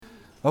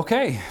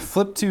Okay,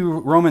 flip to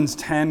Romans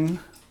 10,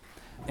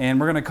 and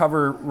we're going to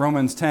cover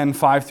Romans 10,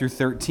 5 through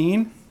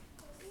 13.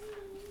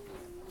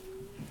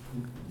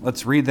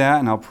 Let's read that,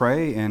 and I'll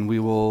pray, and we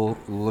will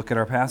look at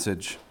our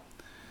passage.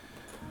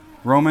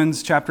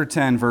 Romans chapter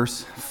 10,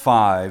 verse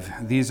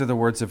 5. These are the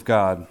words of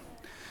God.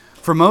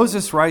 For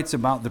Moses writes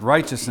about the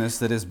righteousness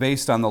that is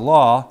based on the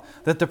law,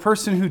 that the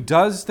person who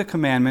does the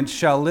commandments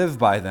shall live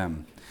by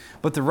them.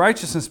 But the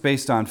righteousness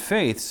based on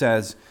faith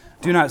says,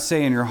 do not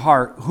say in your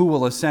heart, who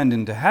will ascend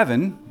into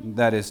heaven,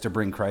 that is to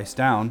bring Christ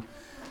down,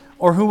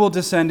 or who will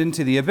descend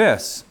into the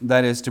abyss,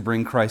 that is to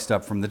bring Christ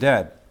up from the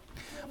dead.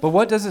 But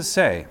what does it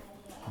say?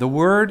 The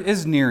word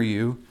is near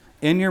you,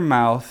 in your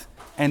mouth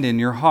and in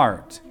your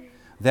heart.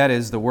 That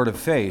is the word of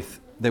faith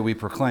that we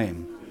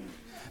proclaim.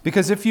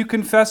 Because if you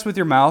confess with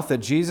your mouth that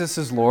Jesus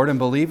is Lord and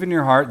believe in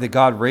your heart that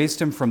God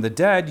raised him from the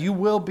dead, you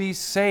will be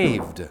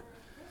saved.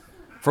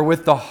 For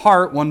with the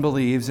heart one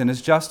believes and is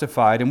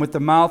justified, and with the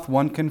mouth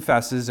one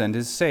confesses and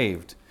is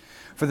saved.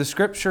 For the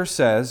Scripture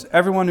says,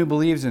 everyone who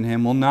believes in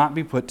him will not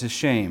be put to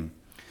shame.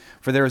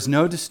 For there is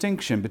no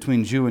distinction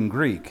between Jew and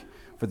Greek,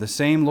 for the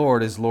same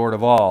Lord is Lord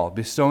of all,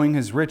 bestowing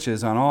his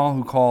riches on all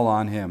who call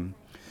on him.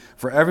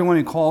 For everyone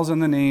who calls on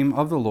the name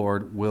of the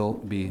Lord will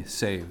be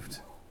saved.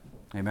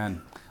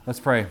 Amen.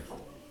 Let's pray.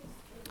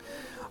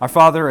 Our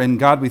Father and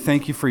God, we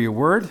thank you for your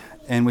word,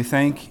 and we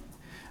thank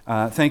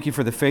you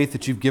for the faith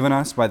that you've given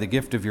us by the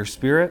gift of your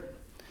Spirit.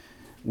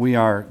 We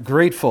are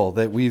grateful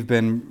that we've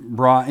been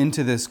brought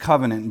into this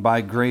covenant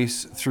by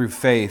grace through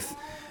faith,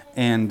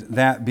 and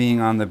that being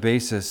on the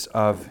basis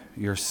of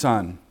your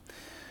Son.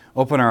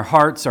 Open our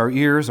hearts, our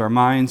ears, our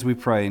minds, we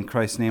pray. In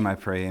Christ's name I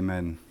pray,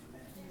 amen.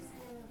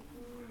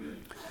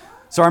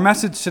 So our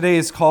message today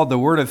is called the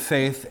Word of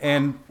Faith,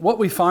 and what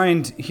we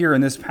find here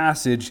in this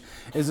passage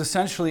is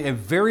essentially a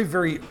very,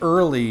 very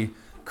early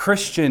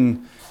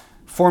Christian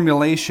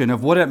formulation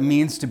of what it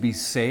means to be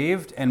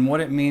saved and what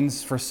it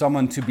means for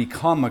someone to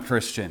become a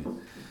Christian.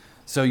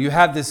 So you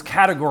have this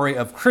category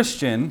of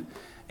Christian,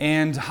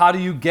 and how do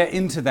you get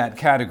into that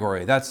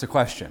category? That's the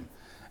question.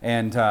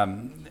 And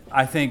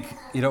I think,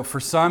 for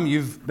some,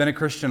 you've been a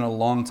Christian a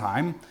long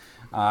time.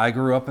 I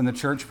grew up in the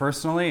church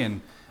personally,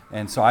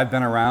 and so I've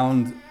been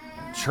around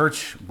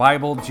church,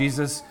 Bible,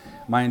 Jesus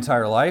my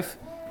entire life.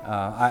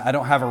 I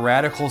don't have a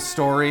radical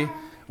story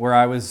where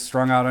I was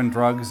strung out on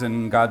drugs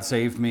and God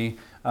saved me.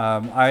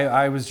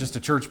 I was just a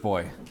church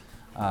boy.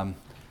 And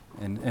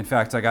in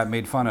fact, I got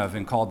made fun of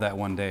and called that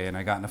one day, and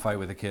I got in a fight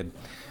with a kid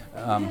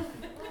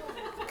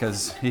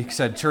because he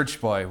said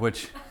church boy,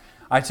 which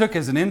I took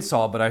as an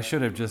insult, but I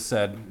should have just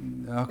said,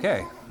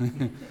 okay,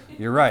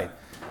 you're right.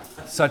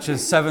 Such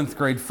as 7th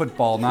grade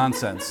football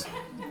nonsense.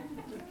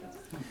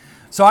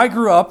 So I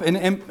grew up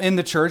in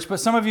the church, but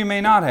some of you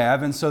may not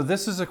have, and so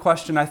this is a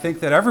question I think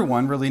that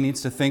everyone really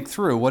needs to think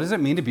through. What does it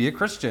mean to be a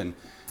Christian?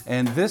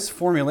 And this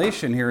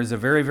formulation here is a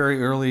very,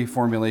 very early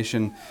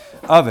formulation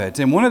of it.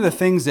 And one of the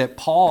things that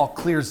Paul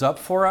clears up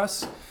for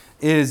us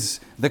is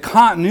the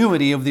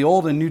continuity of the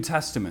Old and New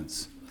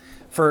Testaments.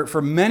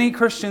 For many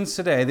Christians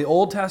today, the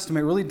Old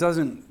Testament really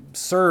doesn't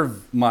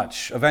serve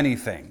much of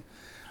anything.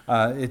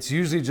 It's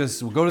usually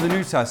just, we'll go to the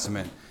New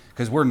Testament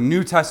because we're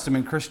New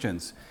Testament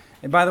Christians.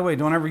 And by the way,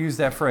 don't ever use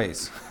that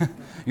phrase.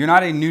 You're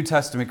not a New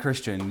Testament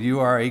Christian. You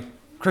are a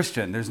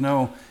Christian. There's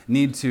no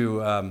need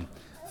to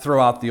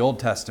throw out the Old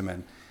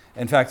Testament.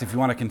 In fact, if you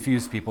want to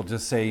confuse people,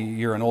 just say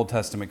you're an Old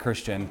Testament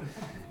Christian,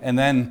 and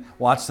then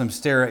watch them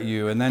stare at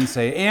you, and then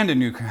say, and a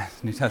New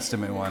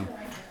Testament one.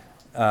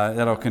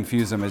 That'll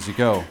confuse them as you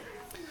go.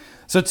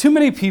 So too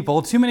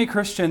many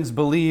Christians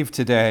believe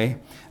today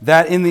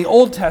that in the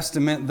Old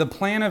Testament, the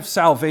plan of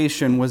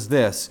salvation was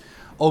this: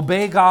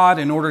 obey God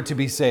in order to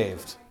be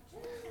saved.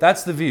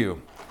 That's the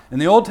view. In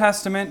the Old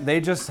Testament,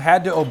 they just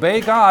had to obey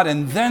God,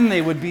 and then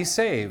they would be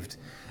saved.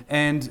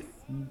 And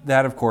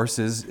that, of course,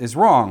 is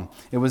wrong.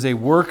 It was a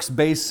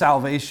works-based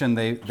salvation,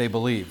 they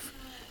believe.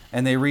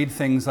 And they read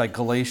things like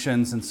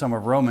Galatians and some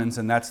of Romans,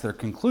 and that's their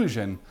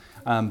conclusion.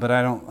 But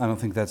I don't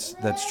think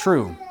that's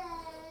true.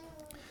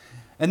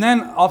 And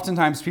then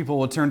oftentimes people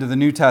will turn to the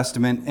New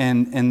Testament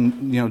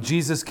and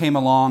Jesus came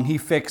along, he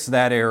fixed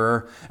that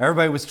error.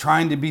 Everybody was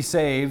trying to be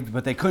saved,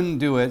 but they couldn't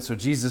do it, so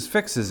Jesus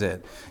fixes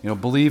it.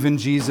 Believe in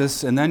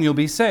Jesus and then you'll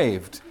be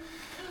saved.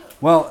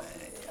 Well,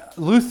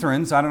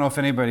 Lutherans, I don't know if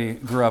anybody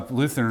grew up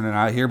Lutheran or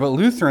not here, but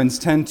Lutherans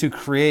tend to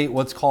create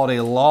what's called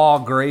a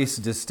law-grace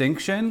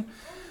distinction.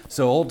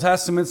 So Old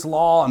Testament's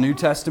law, New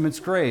Testament's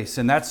grace,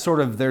 and that's sort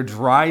of their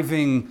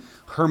driving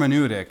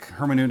hermeneutic.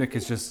 Hermeneutic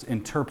is just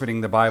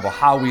interpreting the Bible,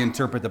 how we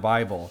interpret the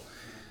Bible.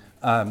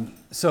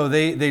 So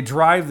they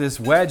drive this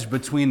wedge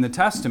between the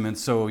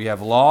testaments. So you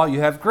have law, you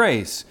have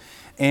grace.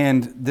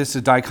 And this is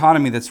a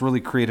dichotomy that's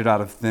really created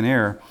out of thin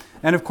air.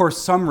 And of course,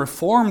 some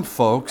Reformed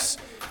folks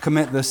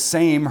commit the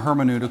same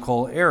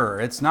hermeneutical error.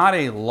 It's not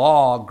a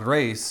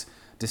law-grace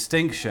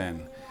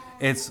distinction.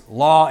 It's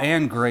law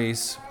and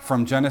grace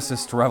from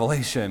Genesis to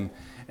Revelation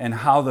and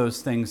how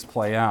those things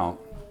play out.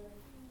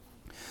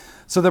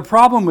 So the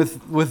problem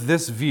with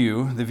this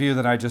view, the view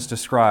that I just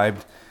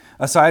described,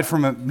 aside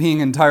from it being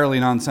entirely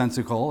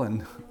nonsensical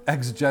and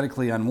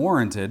exegetically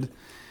unwarranted,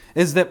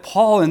 is that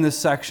Paul in this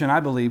section, I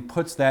believe,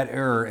 puts that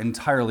error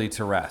entirely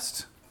to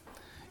rest.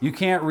 You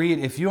can't read,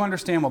 if you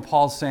understand what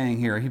Paul's saying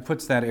here, he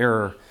puts that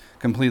error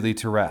completely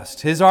to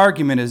rest. His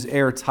argument is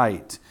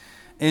airtight.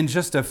 In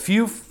just a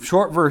few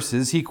short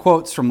verses, he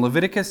quotes from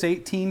Leviticus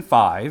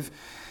 18:5,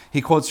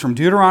 he quotes from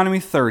Deuteronomy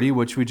 30,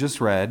 which we just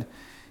read,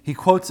 he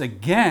quotes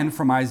again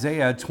from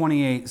Isaiah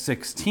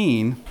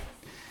 28:16,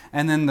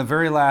 and then the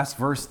very last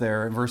verse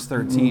there, in verse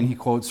 13, he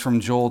quotes from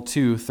Joel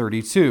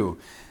 2:32.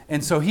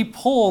 And so he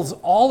pulls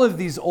all of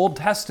these Old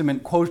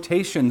Testament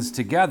quotations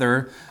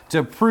together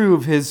to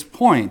prove his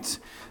point,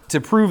 to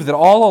prove that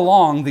all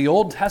along the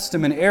Old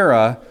Testament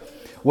era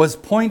was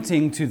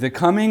pointing to the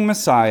coming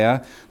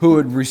Messiah who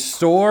would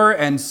restore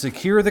and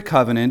secure the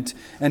covenant,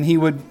 and he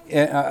would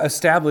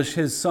establish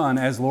his Son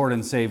as Lord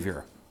and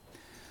Savior.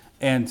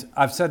 And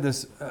I've said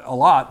this a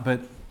lot,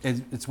 but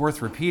it's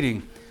worth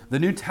repeating. The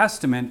New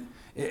Testament,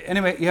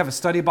 anyway, you have a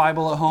study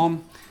Bible at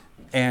home,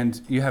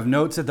 and you have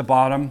notes at the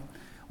bottom.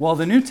 Well,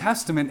 the New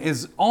Testament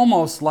is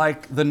almost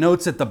like the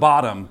notes at the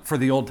bottom for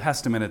the Old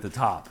Testament at the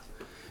top.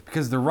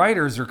 Because the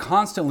writers are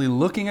constantly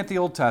looking at the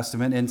Old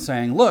Testament and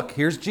saying, look,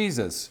 here's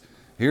Jesus.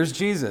 Here's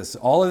Jesus.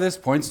 All of this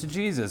points to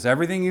Jesus.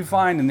 Everything you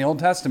find in the Old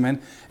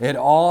Testament, it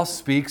all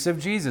speaks of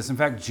Jesus. In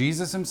fact,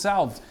 Jesus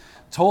himself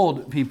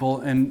told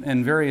people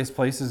in various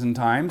places and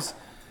times,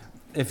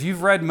 if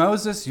you've read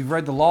Moses, you've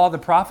read the law, the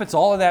prophets,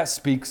 all of that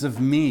speaks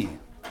of me.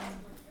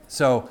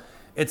 So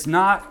it's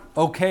not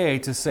okay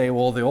to say,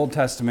 well, the Old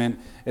Testament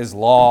is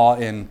law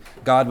and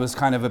God was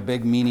kind of a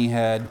big meanie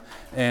head.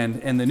 And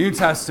in the New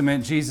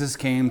Testament, Jesus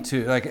came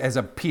to, like, as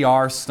a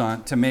PR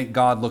stunt to make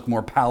God look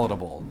more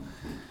palatable.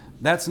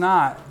 That's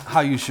not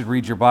how you should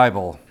read your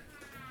Bible.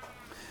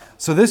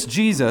 So this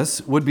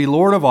Jesus would be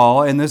Lord of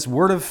all, and this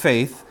word of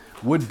faith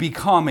would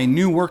become a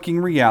new working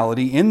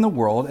reality in the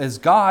world as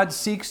God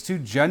seeks to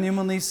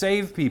genuinely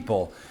save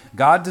people.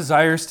 God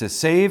desires to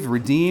save,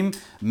 redeem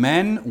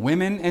men,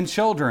 women, and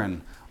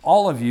children.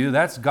 All of you,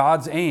 that's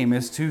God's aim,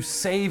 is to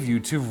save you,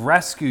 to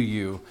rescue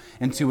you,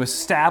 and to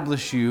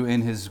establish you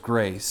in his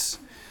grace.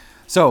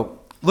 So,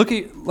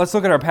 let's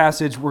look at our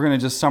passage. We're going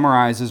to just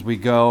summarize as we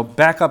go.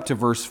 Back up to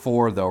verse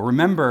 4, though.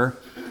 Remember,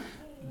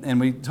 and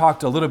we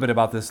talked a little bit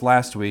about this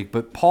last week,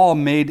 but Paul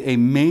made a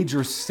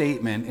major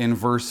statement in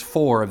verse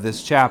 4 of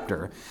this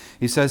chapter.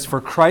 He says,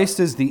 "For Christ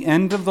is the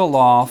end of the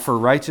law for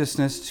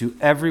righteousness to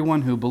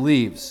everyone who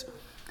believes."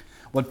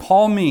 What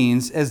Paul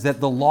means is that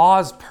the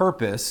law's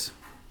purpose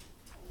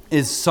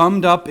is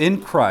summed up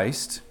in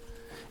Christ,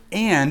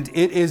 and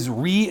it is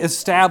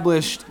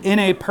reestablished in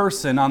a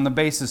person on the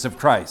basis of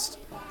Christ.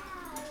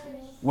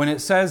 When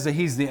it says that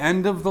he's the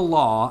end of the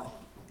law,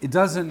 it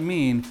doesn't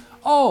mean,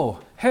 oh,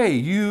 hey,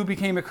 you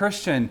became a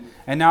Christian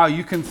and now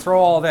you can throw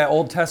all that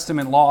Old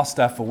Testament law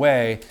stuff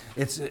away.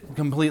 It's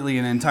completely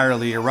and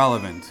entirely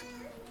irrelevant.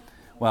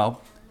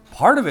 Well,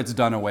 part of it's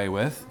done away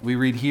with. We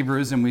read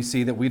Hebrews and we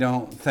see that we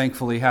don't,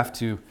 thankfully, have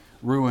to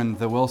ruin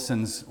the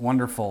Wilsons'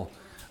 wonderful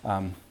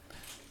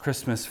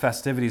Christmas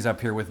festivities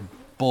up here with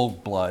bull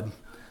blood.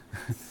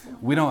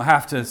 We don't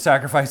have to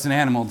sacrifice an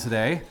animal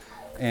today.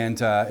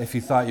 And if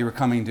you thought you were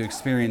coming to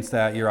experience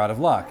that, you're out of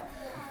luck.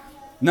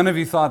 None of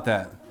you thought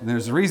that. And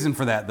there's a reason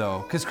for that, though,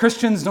 because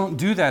Christians don't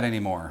do that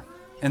anymore.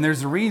 And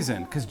there's a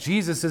reason, because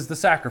Jesus is the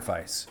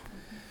sacrifice.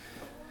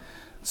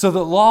 So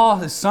the law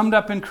is summed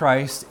up in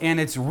Christ, and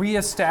it's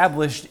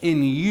reestablished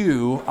in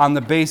you on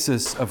the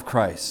basis of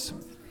Christ.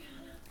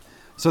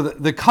 So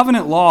the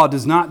covenant law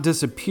does not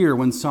disappear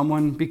when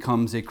someone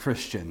becomes a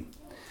Christian.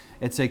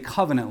 It's a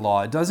covenant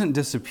law. It doesn't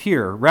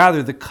disappear.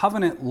 Rather, the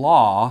covenant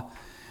law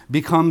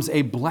becomes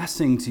a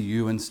blessing to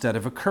you instead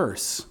of a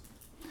curse.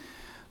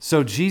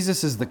 So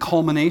Jesus is the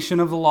culmination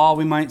of the law,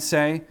 we might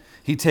say.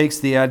 He takes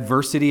the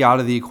adversity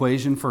out of the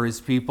equation for his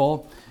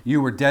people.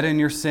 You were dead in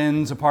your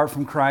sins apart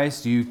from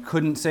Christ. You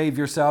couldn't save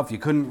yourself. You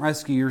couldn't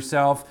rescue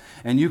yourself.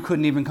 And you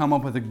couldn't even come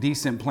up with a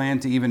decent plan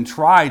to even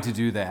try to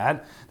do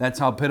that. That's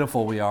how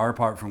pitiful we are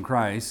apart from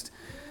Christ.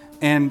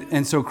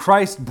 And so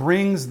Christ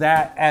brings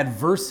that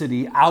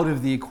adversity out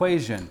of the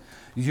equation.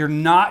 You're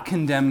not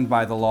condemned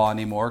by the law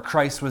anymore.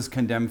 Christ was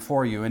condemned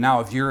for you. And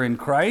now if you're in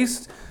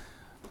Christ,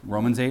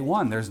 Romans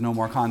 8:1, there's no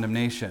more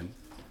condemnation.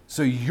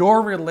 So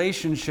your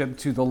relationship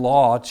to the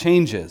law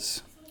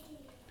changes.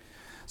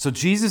 So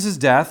Jesus'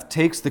 death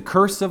takes the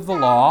curse of the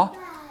law,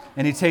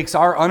 and he takes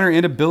our utter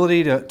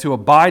inability to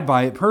abide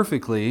by it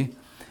perfectly,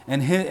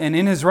 and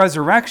in his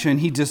resurrection,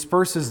 he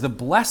disperses the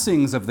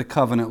blessings of the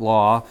covenant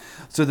law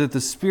so that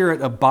the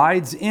Spirit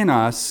abides in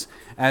us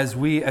as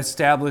we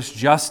establish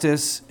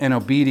justice and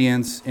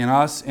obedience in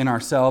us, in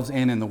ourselves,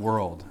 and in the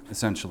world,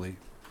 essentially.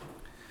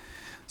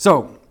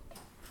 So,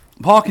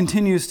 Paul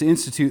continues to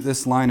institute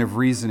this line of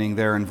reasoning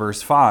there in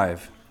verse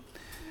 5.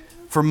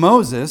 For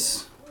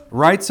Moses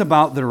writes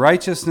about the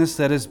righteousness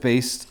that is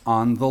based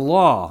on the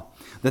law,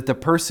 that the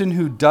person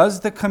who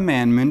does the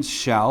commandments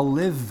shall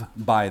live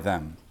by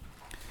them.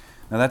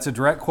 Now that's a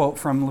direct quote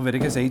from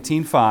Leviticus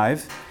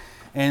 18:5.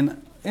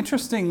 And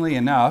interestingly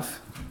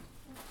enough,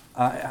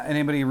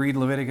 anybody read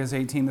Leviticus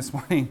 18 this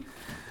morning?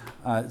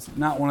 It's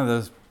not one of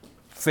those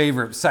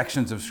favorite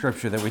sections of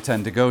Scripture that we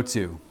tend to go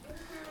to,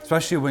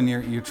 especially when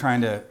you're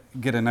trying to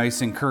get a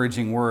nice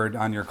encouraging word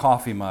on your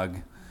coffee mug.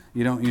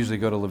 You don't usually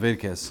go to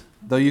Leviticus,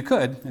 though you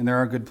could, and there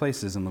are good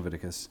places in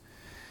Leviticus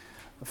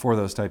for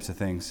those types of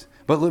things.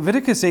 But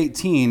Leviticus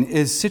 18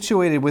 is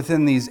situated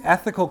within these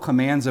ethical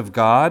commands of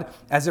God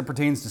as it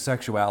pertains to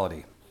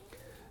sexuality.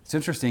 It's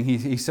interesting.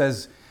 He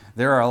says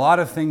there are a lot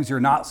of things you're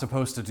not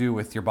supposed to do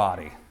with your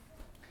body.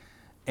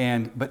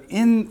 But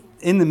in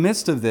the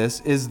midst of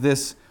this is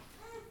this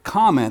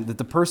comment that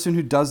the person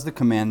who does the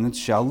commandments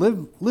shall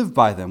live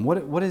by them.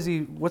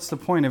 What's the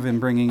point of him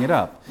bringing it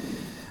up?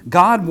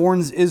 God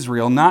warns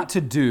Israel not to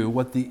do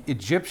what the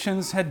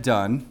Egyptians had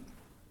done.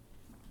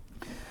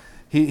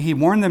 He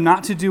warned them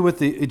not to do what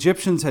the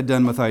Egyptians had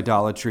done with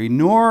idolatry,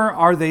 nor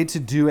are they to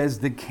do as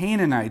the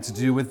Canaanites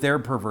do with their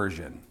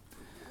perversion.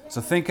 So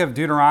think of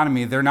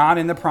Deuteronomy. They're not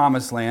in the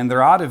promised land.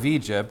 They're out of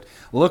Egypt.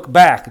 Look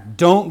back.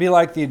 Don't be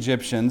like the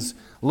Egyptians.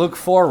 Look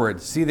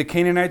forward. See the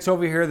Canaanites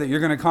over here that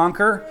you're going to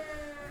conquer?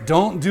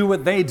 Don't do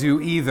what they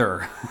do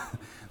either.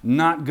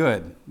 Not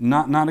good.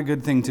 Not a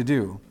good thing to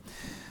do.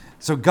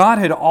 So God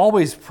had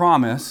always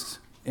promised,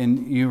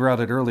 and you read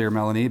it earlier,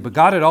 Melanie, but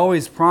God had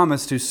always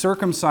promised to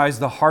circumcise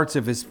the hearts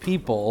of his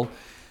people,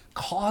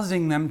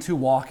 causing them to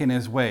walk in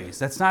his ways.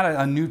 That's not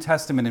a New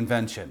Testament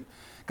invention.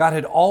 God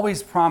had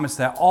always promised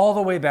that all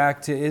the way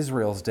back to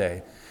Israel's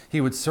day. He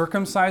would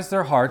circumcise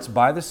their hearts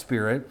by the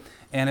Spirit,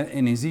 and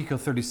in Ezekiel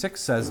 36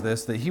 says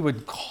this, that he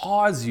would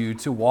cause you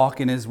to walk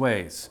in his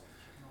ways.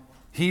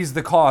 He's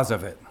the cause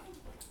of it.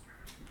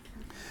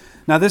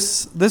 Now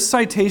this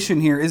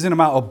citation here isn't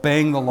about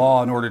obeying the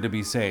law in order to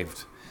be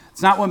saved.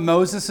 It's not what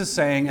Moses is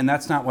saying, and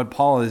that's not what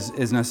Paul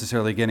is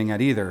necessarily getting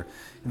at either,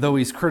 though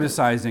he's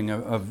criticizing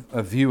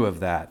a view of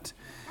that.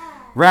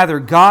 Rather,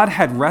 God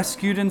had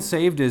rescued and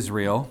saved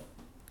Israel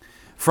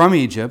from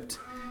Egypt.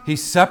 He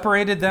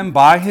separated them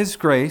by his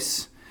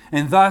grace,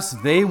 and thus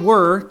they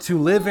were to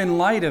live in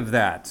light of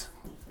that.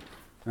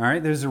 All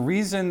right, there's a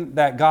reason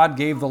that God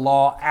gave the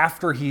law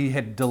after he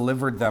had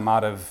delivered them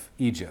out of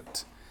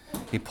Egypt.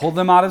 He pulled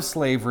them out of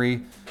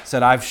slavery,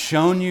 said, I've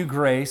shown you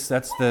grace.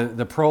 That's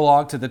the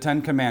prologue to the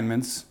Ten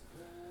Commandments.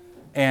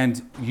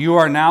 And you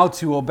are now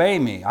to obey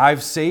me.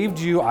 I've saved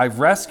you. I've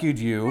rescued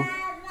you.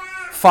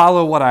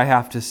 Follow what I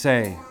have to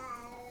say.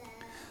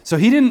 So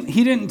he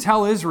didn't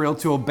tell Israel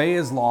to obey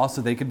his law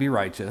so they could be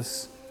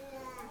righteous.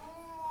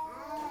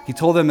 He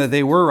told them that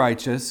they were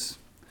righteous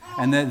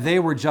and that they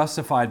were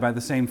justified by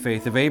the same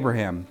faith of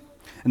Abraham,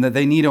 and that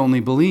they need only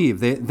believe.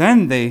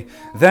 Then they,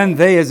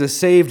 as a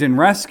saved and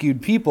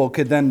rescued people,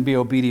 could then be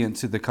obedient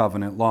to the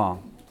covenant law.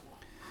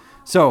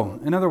 So,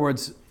 in other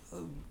words,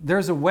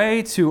 there's a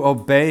way to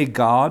obey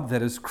God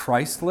that is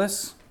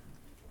Christless,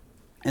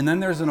 and then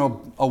there's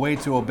a way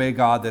to obey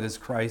God that is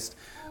Christ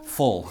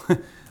full,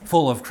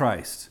 full of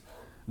Christ.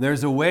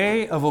 There's a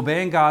way of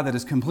obeying God that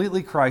is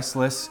completely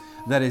Christless,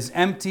 that is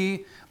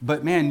empty,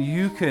 but man,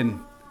 you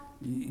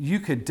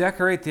could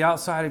decorate the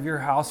outside of your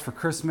house for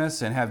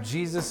Christmas and have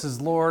Jesus as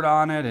Lord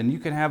on it, and you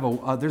can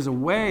have there's a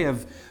way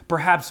of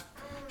perhaps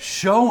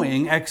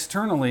showing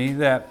externally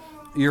that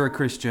you're a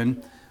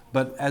Christian,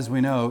 but as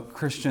we know,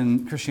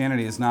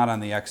 Christianity is not on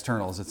the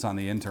externals, it's on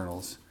the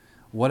internals.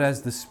 What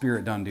has the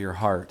Spirit done to your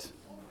heart?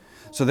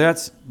 So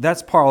that's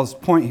Paul's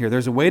point here.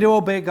 There's a way to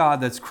obey God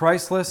that's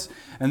Christless,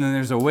 and then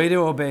there's a way to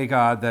obey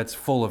God that's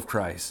full of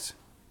Christ.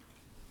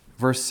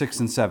 Verse 6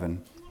 and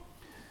 7.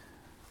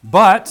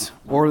 But,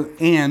 or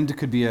and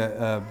could be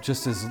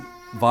just as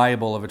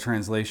viable of a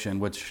translation,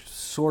 which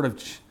sort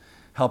of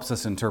helps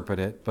us interpret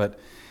it. But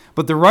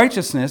the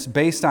righteousness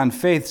based on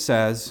faith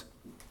says,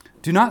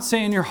 do not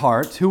say in your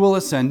heart, who will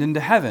ascend into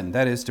heaven,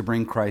 that is to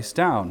bring Christ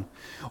down,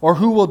 or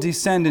who will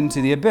descend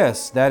into the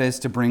abyss, that is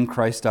to bring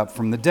Christ up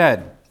from the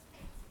dead.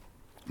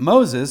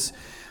 Moses,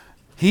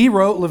 he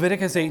wrote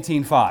Leviticus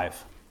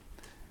 18:5,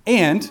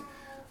 and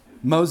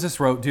Moses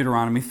wrote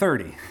Deuteronomy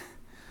 30.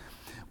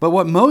 But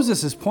what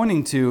Moses is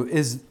pointing to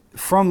is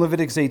from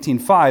Leviticus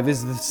 18:5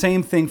 is the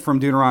same thing from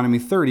Deuteronomy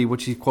 30,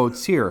 which he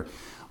quotes here.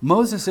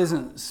 Moses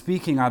isn't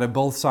speaking out of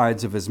both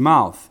sides of his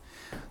mouth.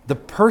 The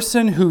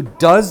person who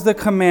does the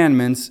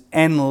commandments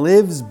and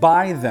lives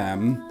by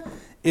them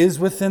is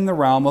within the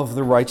realm of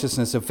the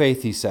righteousness of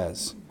faith, he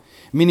says.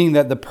 Meaning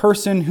that the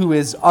person who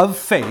is of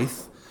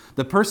faith,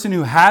 the person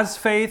who has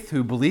faith,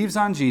 who believes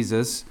on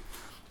Jesus,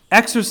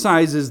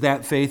 exercises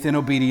that faith in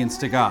obedience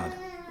to God.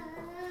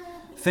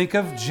 Think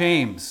of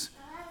James.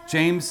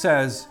 James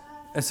says,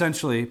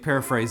 essentially,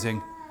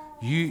 paraphrasing,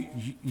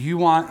 you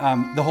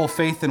want the whole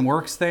faith and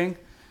works thing?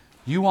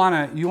 You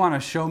want to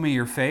show me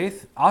your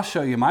faith? I'll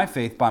show you my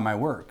faith by my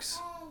works.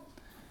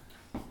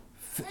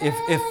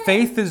 If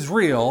faith is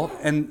real,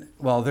 and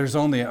well, there's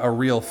only a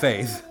real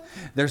faith.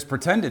 There's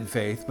pretended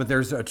faith, but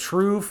there's a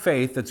true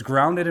faith that's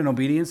grounded in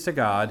obedience to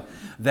God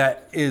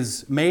that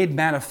is made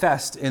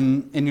manifest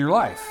in your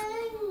life.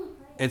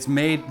 It's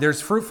made,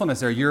 there's fruitfulness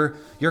there. You're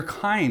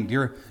kind,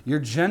 you're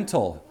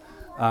gentle.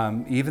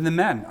 Even the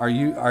men, are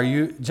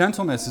you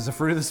gentleness is a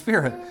fruit of the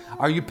Spirit.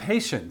 Are you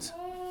patient?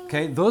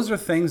 Okay, those are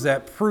things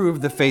that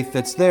prove the faith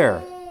that's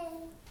there.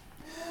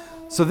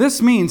 So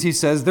this means, he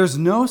says, there's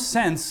no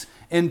sense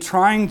in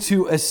trying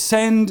to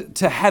ascend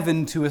to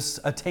heaven to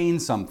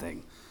attain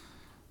something.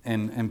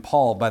 And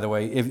Paul, by the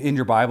way, if in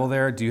your Bible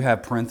there, do you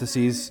have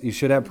parentheses? You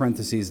should have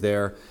parentheses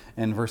there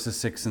in verses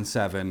 6 and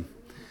 7,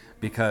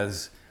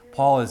 because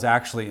Paul is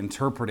actually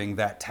interpreting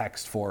that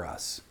text for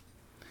us.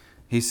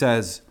 He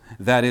says,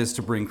 that is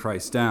to bring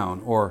Christ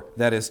down, or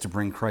that is to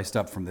bring Christ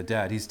up from the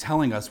dead. He's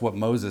telling us what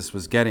Moses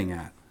was getting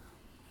at.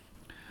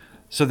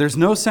 So there's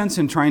no sense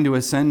in trying to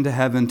ascend to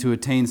heaven to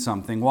attain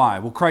something. Why?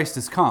 Well, Christ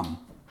has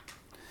come.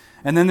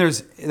 And then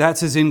that's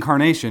his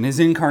incarnation. His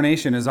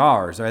incarnation is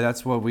ours. Right?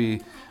 That's what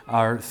we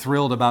are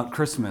thrilled about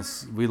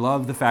Christmas. We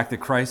love the fact that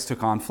Christ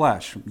took on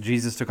flesh.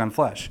 Jesus took on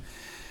flesh.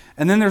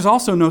 And then there's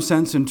also no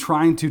sense in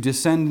trying to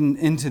descend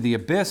into the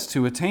abyss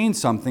to attain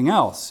something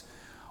else.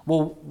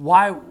 Well,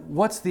 why?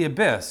 What's the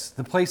abyss?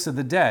 The place of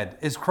the dead.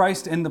 Is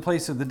Christ in the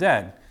place of the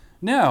dead?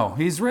 No,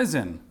 he's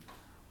risen.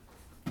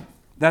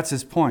 That's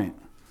his point.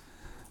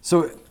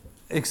 So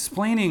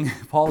explaining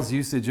Paul's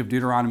usage of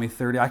Deuteronomy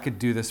 30, I could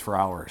do this for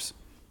hours.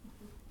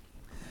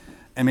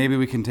 And maybe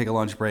we can take a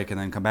lunch break and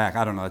then come back.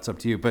 I don't know. It's up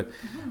to you. But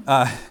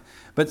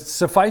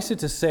suffice it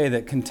to say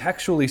that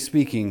contextually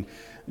speaking,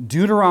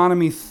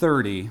 Deuteronomy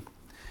 30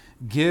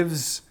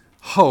 gives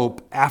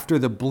hope after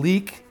the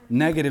bleak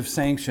negative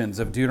sanctions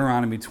of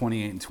Deuteronomy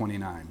 28 and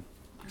 29.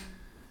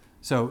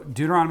 So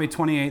Deuteronomy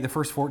 28, the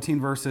first 14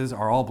 verses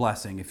are all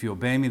blessing. If you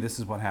obey me, this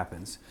is what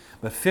happens.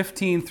 But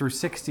 15 through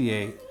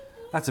 68,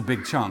 that's a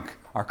big chunk,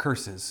 are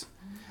curses.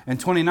 And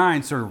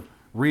 29 sort of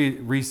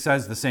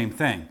re-says the same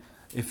thing.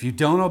 If you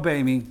don't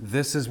obey me,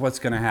 this is what's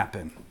going to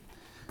happen.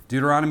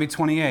 Deuteronomy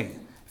 28,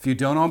 if you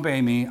don't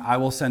obey me, I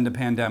will send a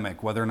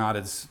pandemic, whether or not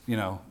it's,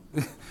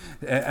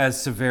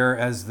 as severe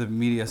as the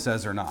media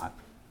says or not.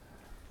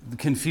 The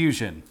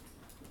confusion.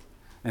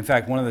 In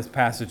fact, one of the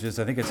passages,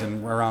 I think it's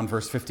in around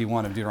verse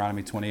 51 of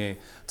Deuteronomy 28,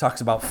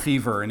 talks about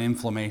fever and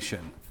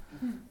inflammation.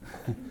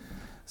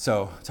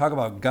 So talk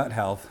about gut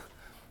health.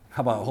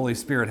 How about Holy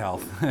Spirit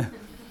health?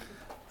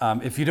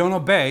 If you don't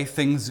obey,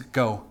 things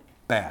go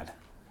bad.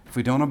 If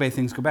we don't obey,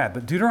 things go bad.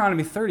 But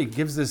Deuteronomy 30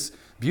 gives this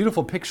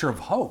beautiful picture of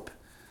hope.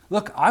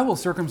 Look, I will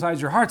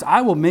circumcise your hearts.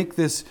 I will make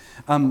this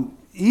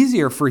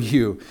easier for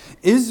you.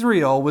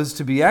 Israel was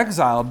to be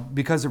exiled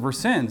because of her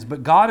sins,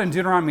 but God in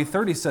Deuteronomy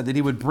 30 said that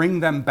he would bring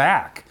them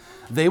back.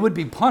 They would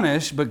be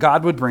punished, but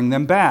God would bring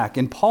them back.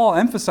 And Paul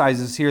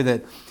emphasizes here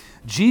that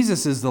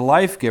Jesus is the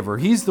life giver.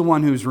 He's the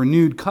one who's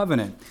renewed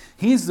covenant.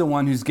 He's the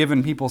one who's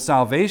given people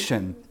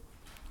salvation.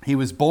 He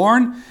was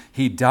born,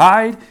 he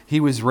died, he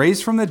was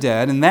raised from the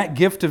dead, and that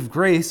gift of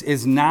grace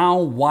is now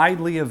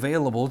widely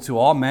available to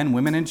all men,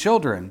 women, and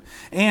children,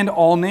 and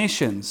all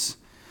nations.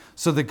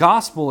 So the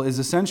gospel is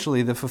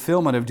essentially the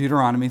fulfillment of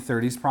Deuteronomy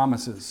 30's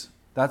promises.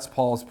 That's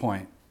Paul's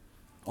point.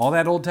 All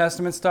that Old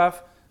Testament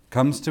stuff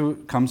comes to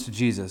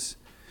Jesus.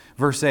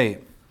 Verse 8.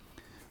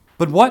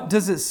 But what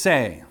does it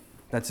say?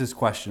 That's his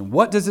question.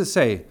 What does it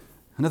say?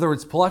 In other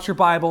words, pull out your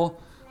Bible.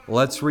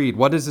 Let's read.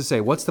 What does it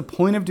say? What's the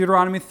point of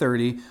Deuteronomy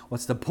 30?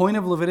 What's the point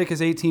of Leviticus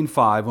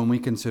 18:5 when we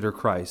consider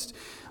Christ?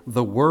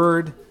 The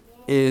word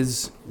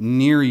is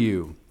near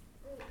you,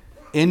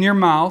 in your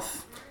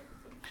mouth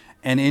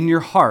and in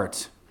your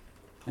heart.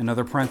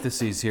 Another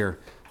parentheses here.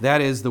 That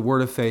is the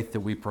word of faith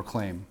that we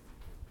proclaim.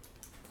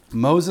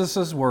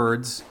 Moses'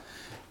 words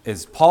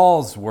is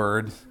Paul's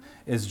word,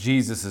 is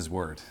Jesus'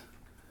 word.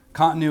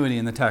 Continuity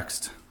in the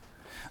text.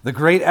 The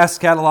great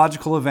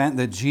eschatological event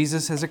that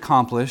Jesus has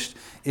accomplished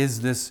is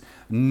this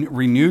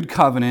renewed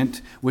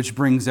covenant which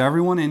brings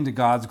everyone into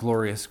God's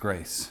glorious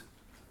grace.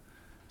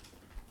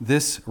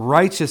 This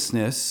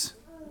righteousness,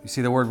 you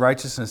see the word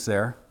righteousness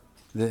there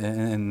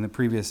in the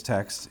previous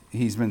text.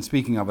 He's been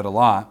speaking of it a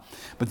lot.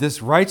 But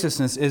this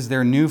righteousness is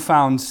their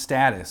newfound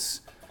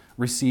status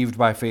received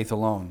by faith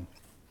alone.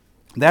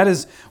 That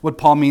is what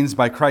Paul means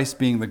by Christ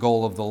being the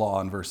goal of the law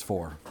in verse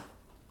 4.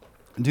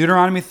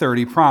 Deuteronomy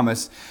 30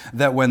 promised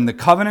that when the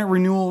covenant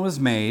renewal was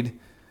made,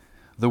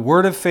 the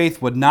word of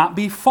faith would not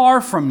be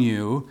far from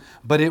you,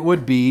 but it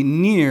would be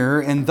near,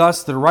 and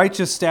thus the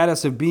righteous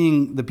status of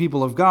being the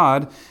people of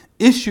God,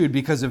 issued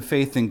because of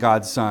faith in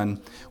God's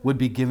Son, would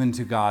be given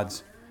to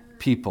God's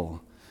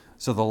people.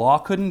 So the law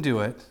couldn't do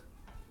it,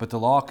 but the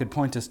law could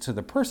point us to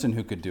the person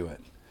who could do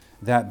it,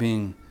 that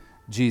being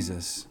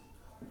Jesus.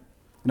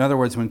 In other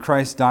words, when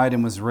Christ died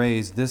and was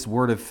raised, this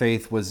word of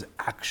faith was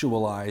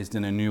actualized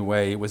in a new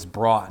way. It was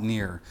brought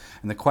near.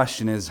 And the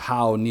question is,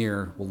 how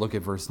near? We'll look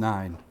at verse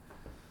 9.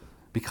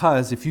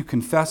 Because if you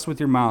confess with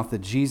your mouth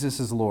that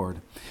Jesus is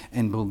Lord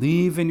and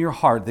believe in your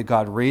heart that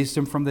God raised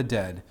him from the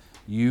dead,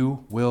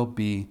 you will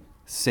be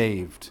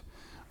saved.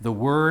 The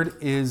word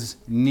is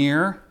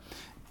near,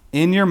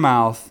 in your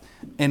mouth,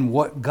 and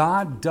what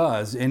God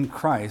does in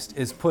Christ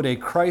is put a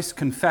Christ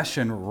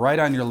confession right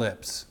on your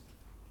lips.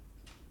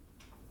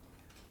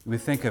 We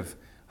think of,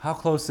 how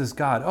close is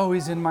God? Oh,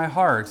 he's in my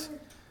heart.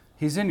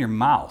 He's in your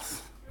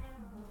mouth,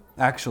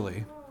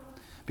 actually,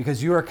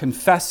 because you are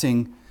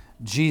confessing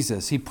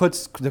Jesus. He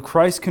puts the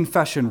Christ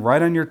confession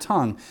right on your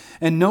tongue.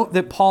 And note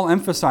that Paul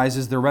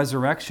emphasizes the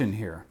resurrection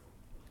here.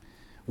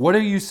 What are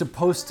you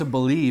supposed to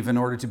believe in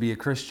order to be a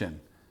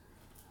Christian?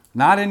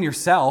 Not in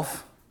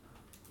yourself.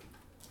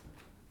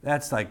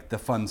 That's like the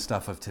fun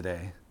stuff of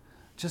today.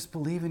 Just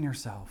believe in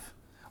yourself.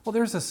 Well,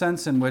 there's a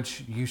sense in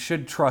which you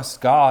should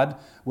trust God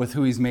with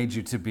who He's made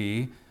you to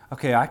be.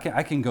 Okay, I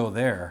can go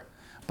there.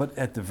 But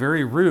at the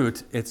very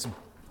root, it's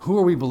who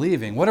are we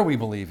believing? What are we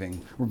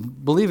believing? We're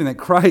believing that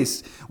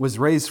Christ was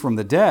raised from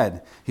the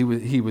dead.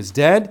 He was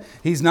dead.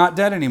 He's not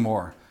dead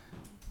anymore.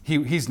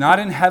 He's not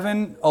in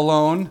heaven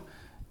alone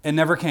and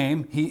never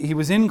came. He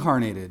was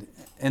incarnated.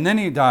 And then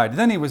He died.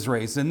 Then He was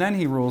raised. And then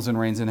He rules and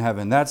reigns in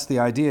heaven. That's the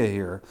idea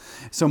here.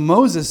 So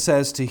Moses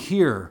says to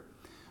hear.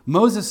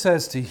 Moses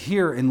says to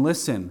hear and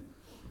listen.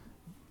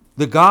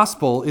 The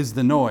gospel is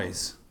the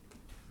noise.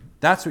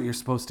 That's what you're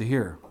supposed to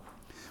hear.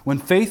 When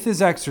faith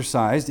is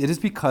exercised, it is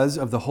because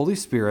of the Holy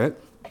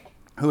Spirit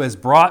who has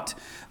brought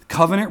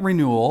covenant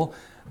renewal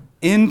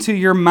into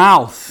your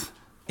mouth,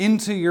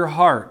 into your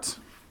heart.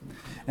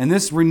 And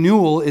this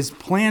renewal is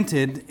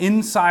planted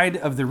inside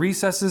of the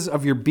recesses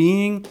of your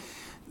being.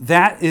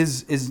 That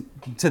is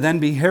to then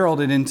be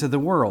heralded into the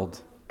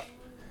world.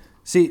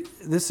 See,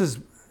 this is,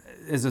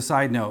 as a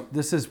side note,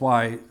 this is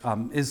why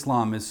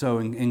Islam is so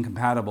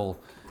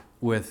incompatible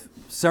with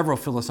several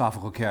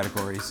philosophical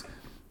categories,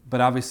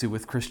 but obviously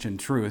with Christian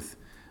truth.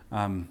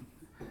 I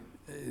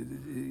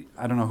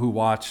don't know who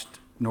watched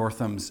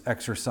Northam's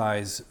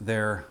exercise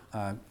there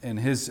in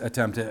his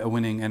attempt at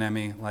winning an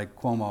Emmy like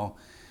Cuomo,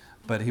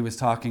 but he was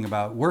talking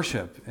about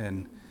worship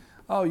and,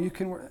 you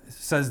can,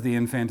 says the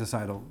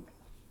infanticidal,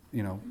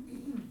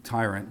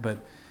 tyrant, but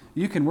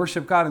you can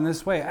worship God in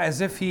this way, as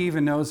if he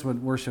even knows what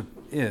worship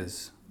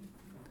is.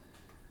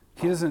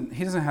 He doesn't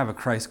have a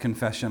Christ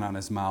confession on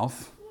his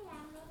mouth.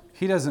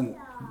 He doesn't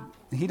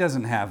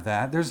have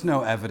that. There's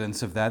no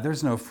evidence of that.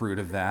 There's no fruit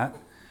of that.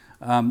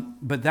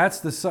 But that's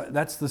the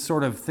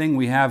sort of thing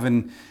we have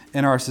in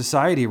our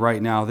society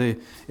right now.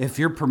 If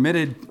you're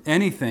permitted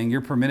anything,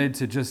 you're permitted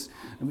to just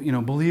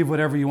believe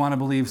whatever you want to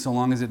believe, so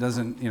long as it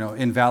doesn't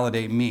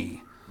invalidate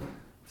me.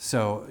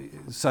 So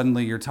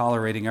suddenly you're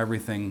tolerating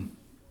everything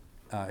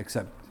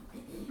except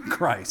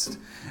Christ,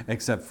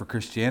 except for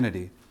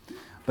Christianity.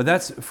 But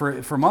that's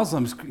for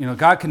Muslims.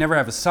 God can never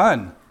have a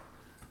son.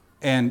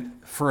 And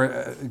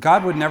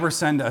God would never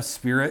send a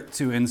spirit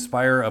to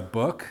inspire a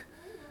book.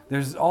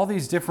 There's all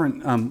these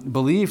different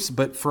beliefs,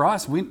 but for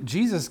us,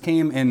 Jesus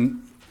came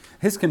and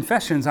His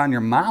confession's on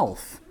your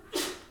mouth.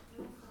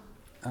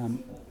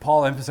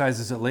 Paul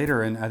emphasizes it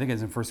later, and I think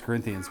it's in 1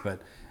 Corinthians,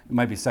 but it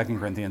might be 2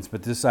 Corinthians,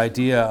 but this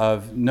idea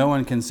of no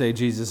one can say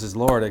Jesus is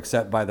Lord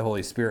except by the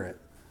Holy Spirit.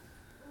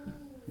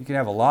 You can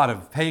have a lot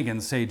of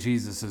pagans say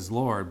Jesus is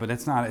Lord, but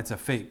it's a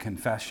fake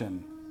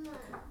confession.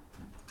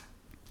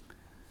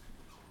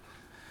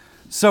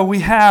 So we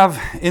have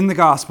in the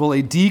gospel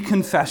a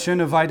deconfession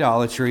of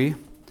idolatry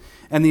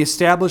and the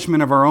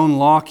establishment of our own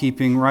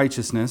law-keeping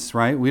righteousness,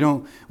 right? We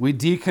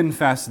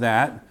deconfess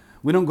that.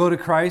 We don't go to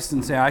Christ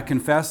and say, I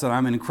confess that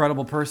I'm an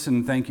incredible person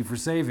and thank you for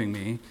saving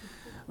me.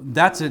 We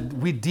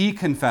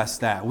deconfess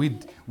that.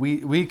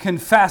 We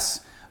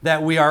confess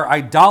that we are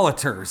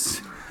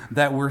idolaters,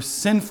 that we're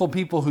sinful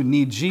people who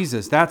need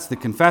Jesus. That's the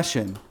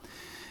confession.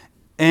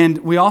 And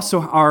we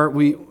also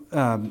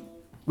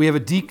we have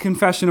a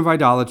deconfession of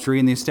idolatry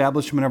and the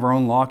establishment of our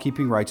own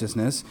law-keeping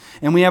righteousness.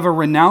 And we have a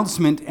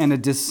renouncement and a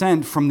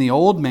dissent from the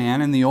old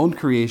man and the old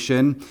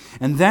creation.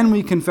 And then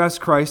we confess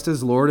Christ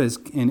as Lord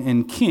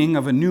and King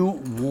of a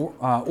new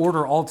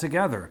order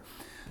altogether.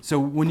 So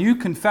when you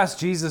confess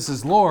Jesus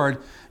as Lord,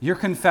 you're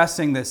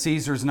confessing that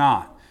Caesar's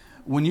not.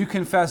 When you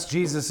confess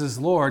Jesus as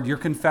Lord, you're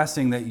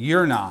confessing that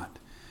you're not.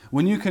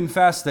 When you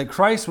confess that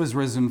Christ was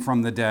risen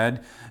from the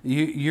dead,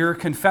 you're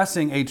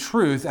confessing a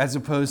truth as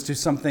opposed to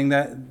something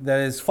that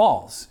is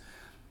false.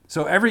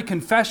 So every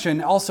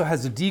confession also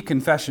has a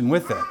deconfession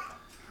with it.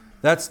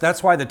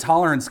 That's why the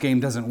tolerance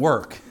game doesn't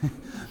work.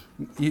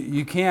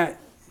 You can't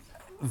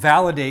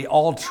validate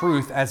all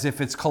truth as if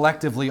it's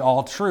collectively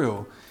all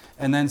true,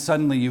 and then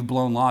suddenly you've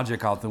blown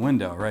logic out the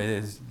window,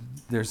 right?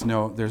 There's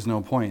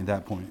no point at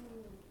that point.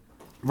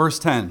 Verse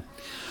 10.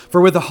 For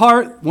with the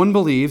heart one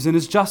believes and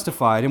is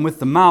justified, and with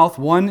the mouth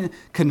one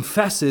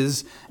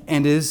confesses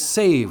and is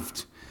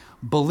saved.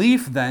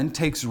 Belief then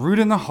takes root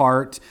in the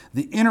heart,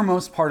 the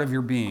innermost part of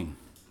your being.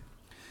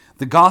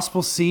 The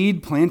gospel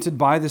seed planted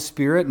by the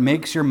Spirit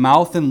makes your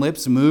mouth and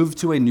lips move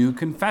to a new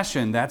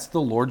confession. That's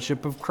the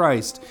lordship of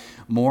Christ.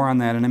 More on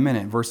that in a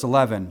minute. Verse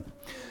 11.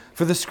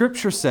 For the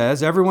scripture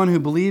says, everyone who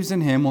believes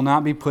in him will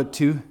not be put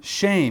to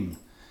shame.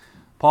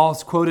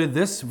 Paul's quoted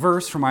this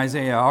verse from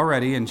Isaiah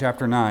already in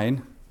chapter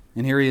 9.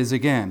 And here he is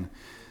again.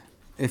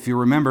 If you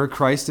remember,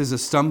 Christ is a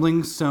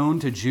stumbling stone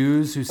to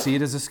Jews who see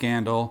it as a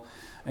scandal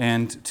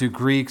and to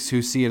Greeks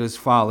who see it as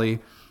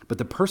folly. But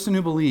the person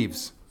who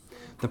believes,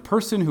 the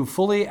person who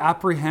fully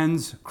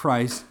apprehends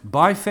Christ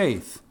by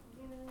faith,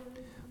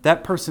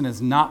 that person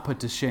is not put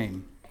to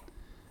shame.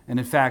 And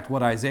in fact,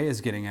 what Isaiah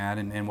is getting at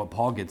and what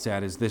Paul gets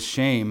at is this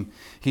shame.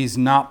 He's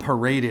not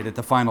paraded at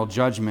the final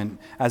judgment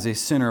as a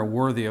sinner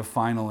worthy of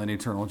final and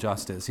eternal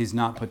justice. He's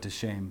not put to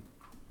shame.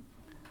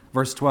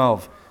 Verse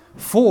 12.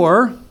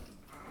 For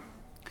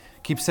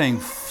keeps saying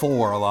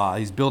for a lot.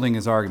 He's building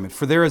his argument.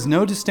 For there is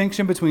no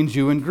distinction between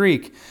Jew and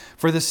Greek.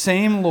 For the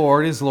same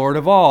Lord is Lord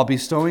of all,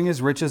 bestowing his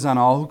riches on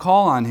all who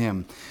call on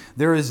him.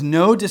 There is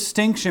no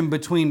distinction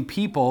between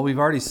people. We've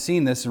already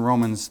seen this in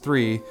Romans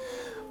 3.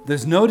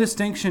 There's no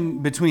distinction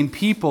between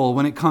people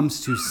when it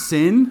comes to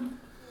sin,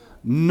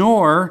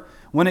 nor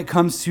when it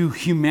comes to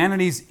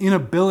humanity's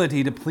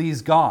inability to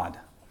please God.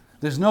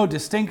 There's no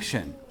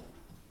distinction.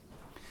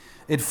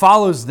 It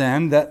follows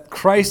then that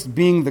Christ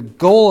being the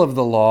goal of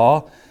the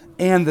law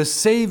and the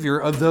Savior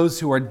of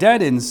those who are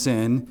dead in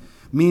sin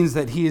means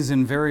that he is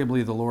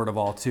invariably the Lord of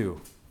all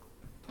too.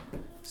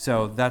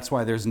 So that's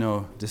why there's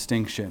no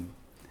distinction.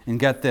 And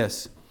get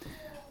this,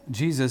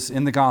 Jesus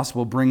in the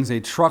gospel brings a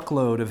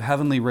truckload of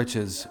heavenly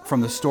riches from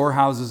the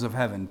storehouses of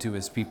heaven to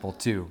his people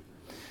too.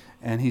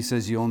 And he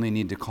says you only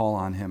need to call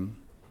on him.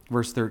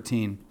 Verse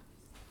 13.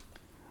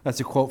 That's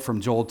a quote from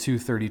Joel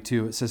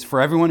 2:32. It says,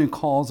 "For everyone who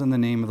calls on the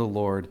name of the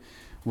Lord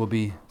will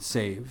be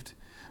saved."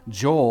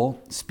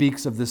 Joel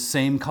speaks of the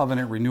same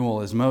covenant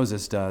renewal as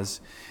Moses does.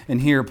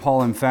 And here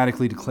Paul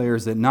emphatically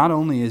declares that not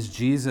only is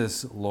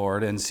Jesus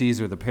Lord and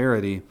Caesar the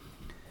parody,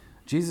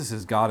 Jesus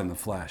is God in the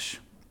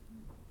flesh.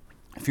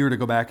 If you were to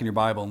go back in your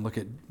Bible and look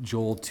at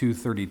Joel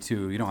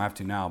 2:32, you don't have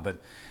to now, but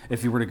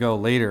if you were to go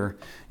later,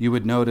 you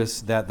would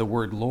notice that the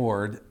word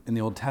Lord in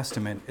the Old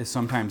Testament is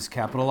sometimes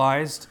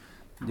capitalized.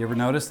 You ever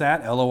notice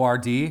that?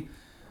 L-O-R-D?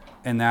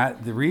 And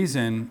that the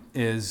reason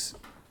is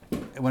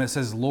when it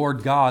says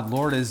Lord God,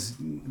 Lord is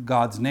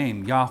God's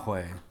name,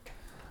 Yahweh,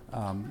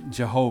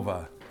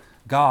 Jehovah.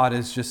 God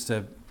is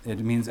it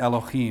means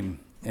Elohim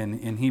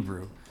in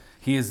Hebrew.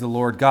 He is the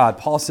Lord God.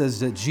 Paul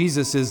says that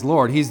Jesus is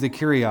Lord. He's the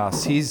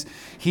Kyrios.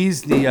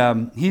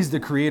 He's the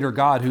Creator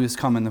God who has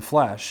come in the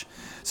flesh.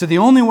 So the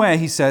only way,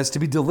 he says, to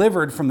be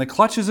delivered from the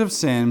clutches of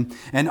sin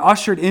and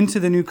ushered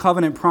into the new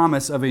covenant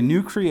promise of a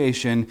new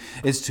creation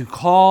is to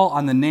call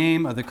on the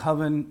name of the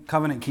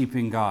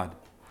covenant-keeping God.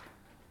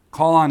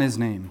 Call on his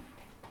name.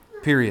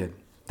 Period.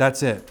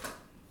 That's it.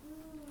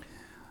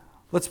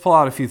 Let's pull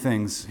out a few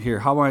things here.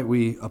 How might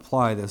we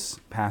apply this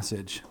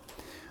passage?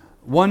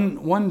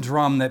 One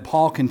drum that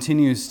Paul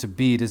continues to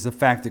beat is the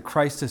fact that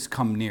Christ has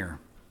come near.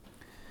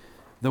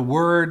 The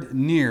word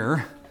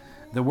near,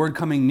 the word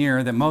coming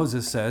near that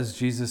Moses says,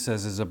 Jesus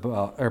says is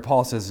about, or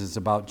Paul says is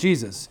about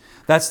Jesus.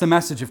 That's the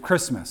message of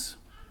Christmas.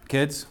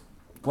 Kids,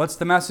 what's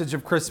the message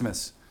of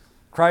Christmas?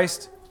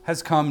 Christ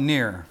has come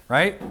near,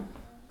 right?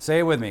 Say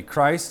it with me.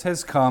 Christ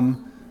has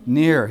come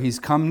near. He's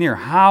come near.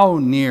 How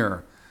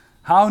near?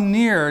 How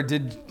near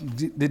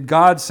did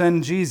God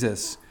send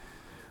Jesus?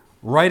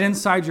 Right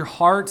inside your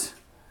heart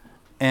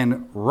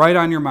and right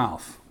on your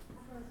mouth.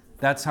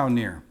 That's how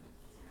near.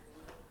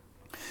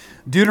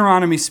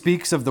 Deuteronomy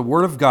speaks of the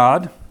Word of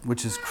God,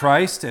 which is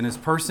Christ and his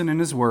person and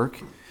his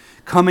work,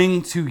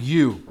 coming to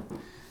you.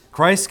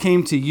 Christ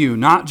came to you,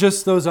 not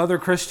just those other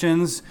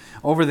Christians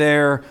over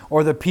there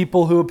or the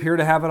people who appear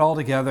to have it all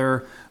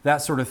together, that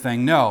sort of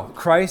thing. No,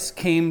 Christ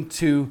came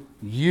to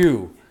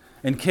you.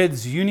 And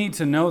kids, you need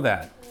to know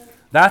that.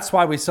 That's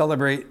why we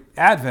celebrate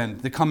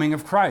Advent, the coming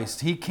of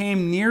Christ. He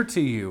came near to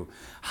you.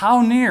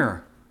 How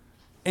near?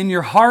 In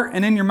your heart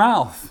and in your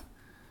mouth.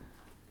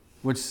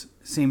 Which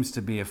seems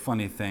to be a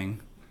funny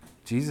thing.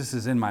 Jesus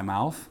is in my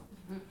mouth.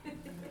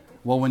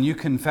 Well, when you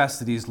confess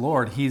that he's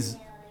Lord, he's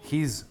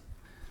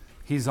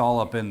all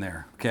up in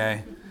there,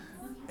 okay?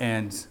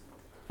 And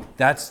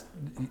that's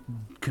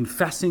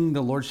confessing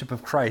the lordship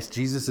of Christ.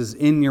 Jesus is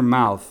in your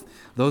mouth.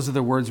 Those are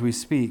the words we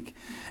speak.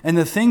 And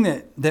the thing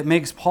that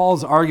makes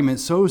Paul's argument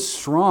so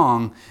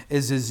strong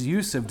is his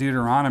use of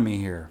Deuteronomy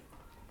here.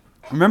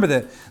 Remember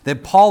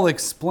that Paul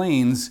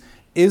explains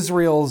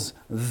Israel's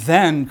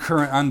then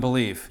current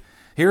unbelief.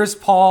 Here's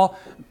Paul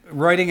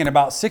writing in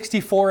about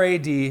 64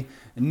 AD.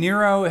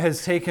 Nero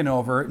has taken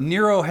over.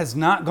 Nero has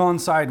not gone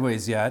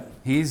sideways yet.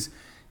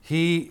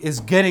 He is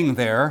getting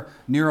there.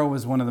 Nero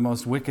was one of the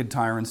most wicked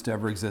tyrants to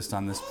ever exist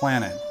on this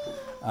planet.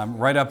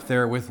 Right up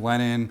there with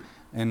Lenin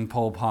and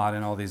Pol Pot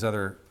and all these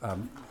other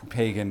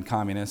pagan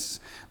communists.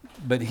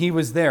 But he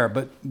was there.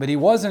 But he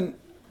wasn't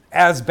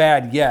as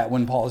bad yet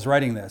when Paul is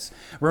writing this.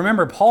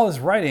 Remember, Paul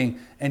is writing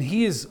and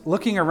he is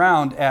looking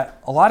around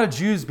at a lot of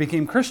Jews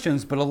became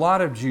Christians, but a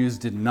lot of Jews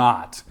did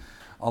not.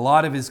 A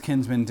lot of his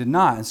kinsmen did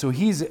not. And so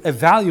he's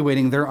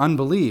evaluating their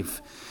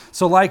unbelief.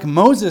 So like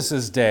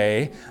Moses'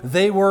 day,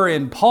 they were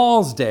in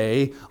Paul's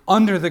day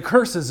under the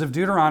curses of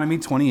Deuteronomy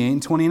 28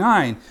 and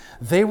 29.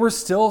 They were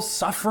still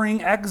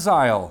suffering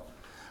exile.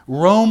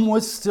 Rome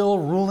was still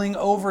ruling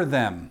over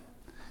them.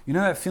 You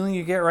know that feeling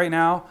you get right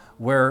now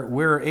where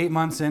we're 8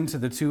 months into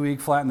the 2-week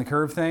flatten the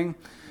curve thing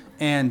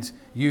and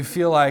you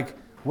feel like,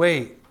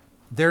 wait,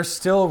 they're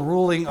still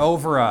ruling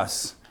over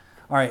us.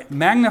 All right,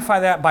 magnify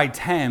that by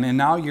 10 and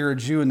now you're a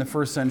Jew in the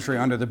first century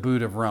under the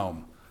boot of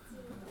Rome.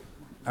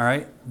 All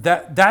right,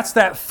 that's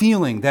that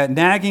feeling, that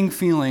nagging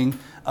feeling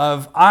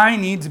of I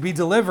need to be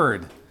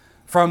delivered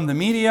from the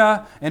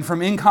media and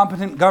from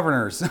incompetent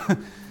governors.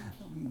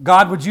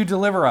 God, would you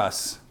deliver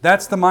us?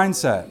 That's the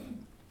mindset.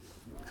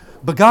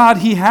 But God,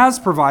 he has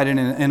provided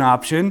an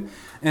option,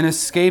 an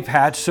escape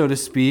hatch, so to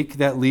speak,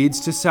 that leads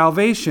to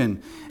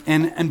salvation.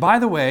 And by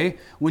the way,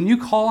 when you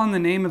call on the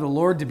name of the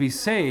Lord to be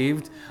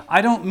saved,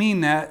 I don't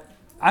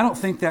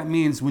think that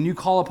means when you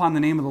call upon the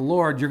name of the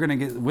Lord, you're going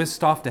to get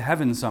whisked off to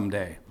heaven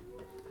someday.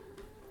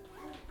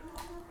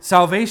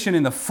 Salvation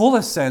in the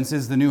fullest sense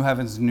is the new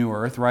heavens and new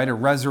earth, right? A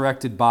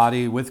resurrected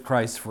body with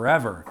Christ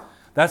forever.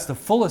 That's the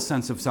fullest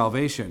sense of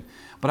salvation.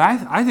 But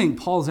I think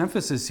Paul's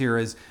emphasis here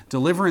is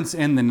deliverance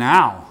in the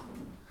now.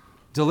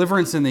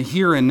 Deliverance in the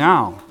here and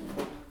now.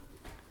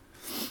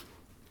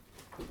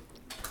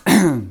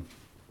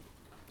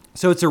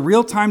 So it's a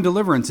real-time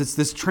deliverance. It's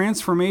this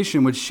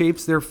transformation which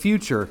shapes their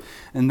future.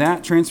 And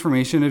that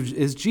transformation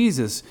is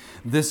Jesus.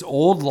 This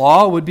old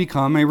law would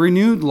become a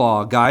renewed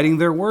law, guiding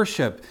their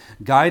worship,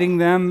 guiding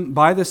them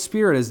by the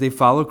Spirit as they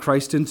follow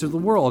Christ into the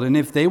world. And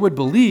if they would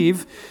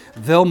believe,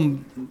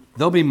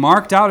 they'll be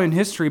marked out in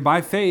history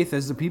by faith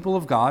as the people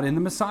of God in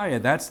the Messiah.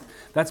 That's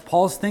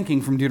Paul's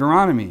thinking from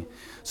Deuteronomy.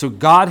 So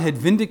God had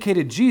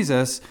vindicated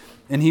Jesus,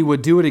 and he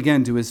would do it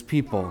again to his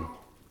people.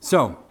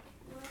 So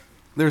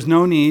there's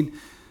no need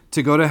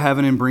to go to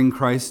heaven and bring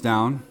Christ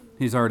down.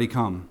 He's already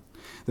come.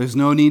 There's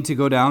no need to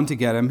go down to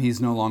get him.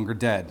 He's no longer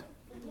dead.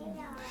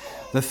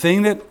 The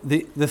thing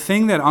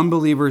that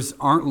unbelievers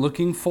aren't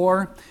looking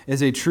for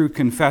is a true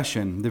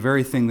confession, the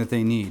very thing that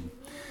they need.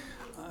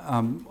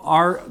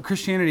 Our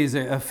Christianity is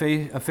a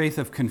faith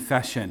of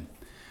confession.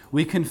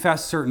 We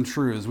confess certain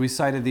truths. We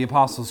cited the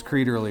Apostles'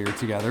 Creed earlier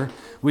together.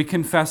 We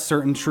confess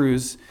certain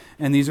truths,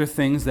 and these are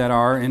things that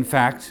are, in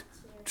fact,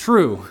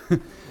 true.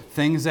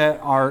 Things that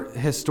are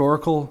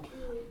historical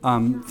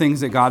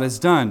things that God has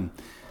done.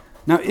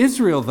 Now,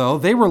 Israel, though,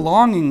 they were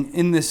longing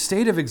in this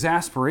state of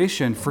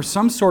exasperation for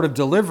some sort of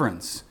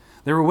deliverance.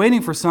 They were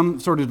waiting for some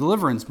sort of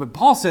deliverance. But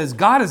Paul says,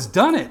 God has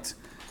done it.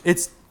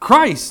 It's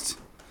Christ.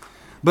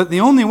 But the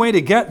only way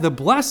to get the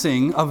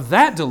blessing of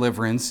that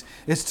deliverance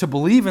is to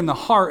believe in the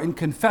heart and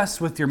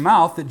confess with your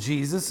mouth that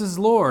Jesus is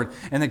Lord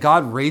and that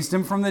God raised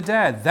him from the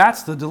dead.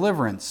 That's the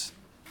deliverance.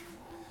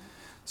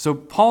 So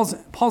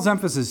Paul's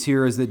emphasis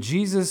here is that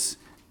Jesus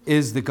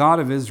is the God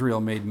of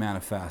Israel made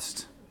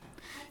manifest.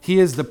 He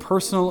is the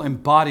personal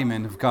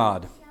embodiment of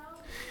God.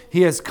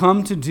 He has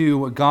come to do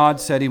what God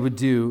said he would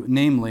do,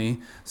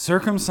 namely,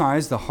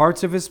 circumcise the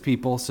hearts of his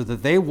people so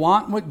that they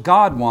want what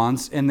God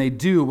wants and they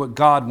do what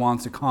God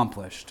wants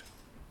accomplished.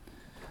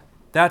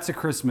 That's a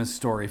Christmas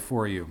story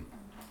for you.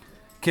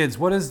 Kids,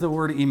 what does the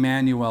word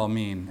Emmanuel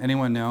mean?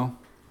 Anyone know?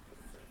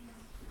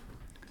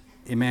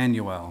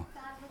 Emmanuel.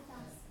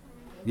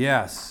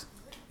 Yes.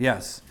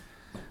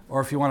 Or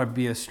if you want to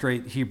be a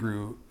straight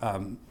Hebrew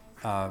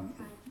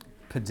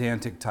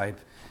pedantic type,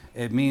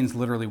 it means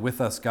literally with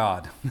us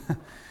God.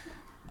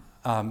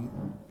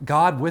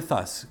 God with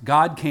us.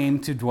 God came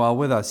to dwell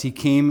with us. He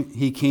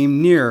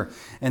came near,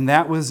 and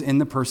that was in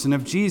the person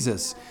of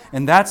Jesus.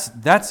 And that's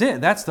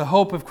it. That's the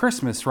hope of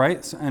Christmas,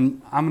 right?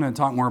 And I'm going to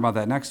talk more about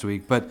that next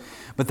week. But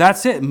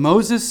that's it.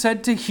 Moses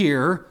said to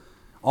hear,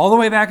 all the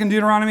way back in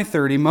Deuteronomy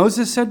 30,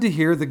 Moses said to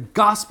hear, the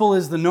gospel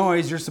is the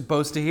noise you're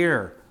supposed to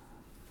hear.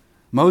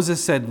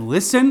 Moses said,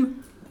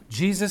 listen,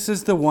 Jesus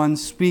is the one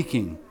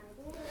speaking.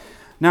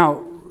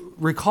 Now,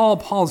 recall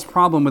Paul's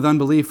problem with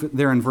unbelief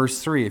there in verse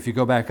 3, if you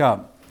go back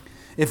up.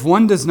 If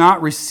one does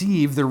not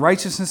receive the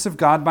righteousness of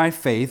God by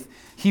faith,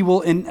 he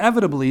will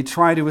inevitably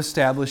try to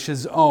establish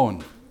his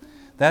own.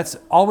 That's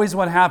always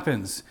what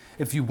happens.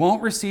 If you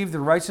won't receive the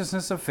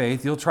righteousness of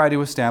faith, you'll try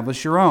to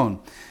establish your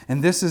own.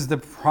 And this is the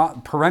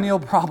perennial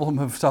problem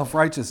of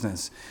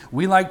self-righteousness.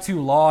 We like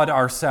to laud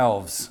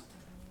ourselves.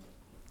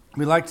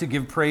 We like to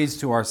give praise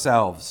to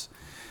ourselves.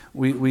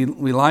 We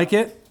like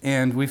it,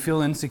 and we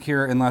feel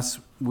insecure unless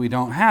we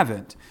don't have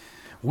it.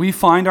 We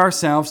find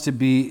ourselves to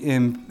be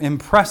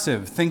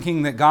impressive,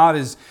 thinking that God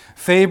is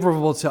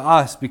favorable to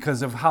us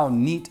because of how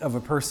neat of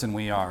a person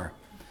we are.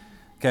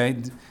 Okay?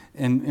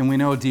 And we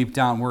know deep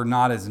down we're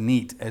not as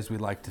neat as we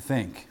like to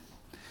think.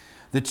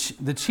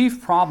 The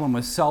chief problem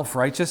with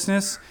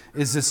self-righteousness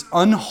is this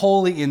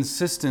unholy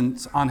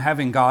insistence on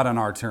having God on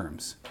our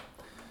terms.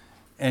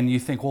 And you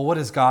think, well, what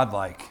is God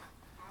like?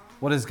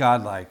 What is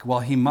God like? Well,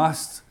 he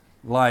must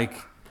like,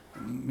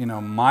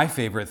 my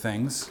favorite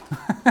things.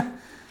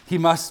 He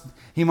must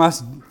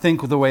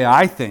think the way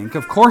I think.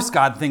 Of course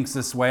God thinks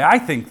this way. I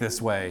think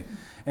this way.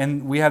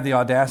 And we have the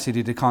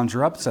audacity to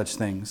conjure up such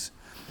things.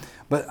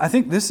 But I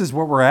think this is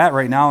where we're at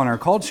right now in our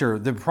culture.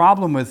 The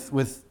problem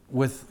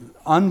with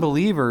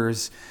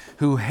unbelievers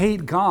who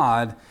hate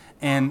God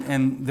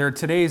and they're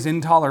today's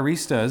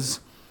intoleristas,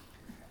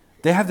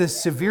 they have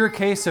this severe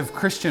case of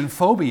Christian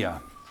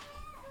phobia.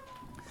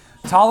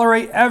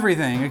 Tolerate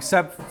everything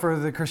except for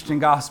the Christian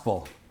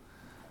gospel.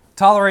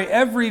 Tolerate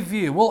every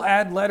view. We'll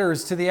add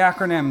letters to the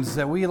acronyms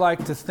that we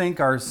like to think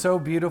are so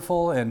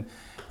beautiful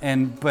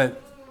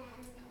but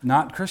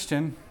not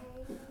Christian.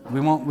 We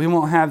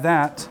won't have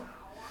that.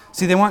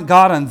 See, they want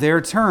God on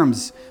their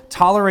terms.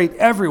 Tolerate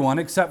everyone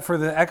except for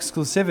the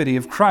exclusivity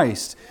of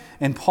Christ.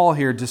 And Paul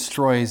here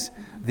destroys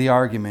the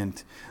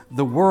argument.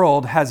 The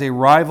world has a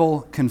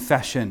rival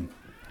confession.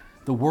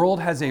 The world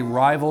has a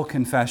rival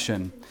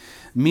confession.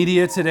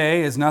 Media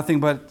today is nothing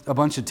but a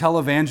bunch of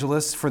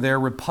televangelists for their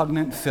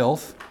repugnant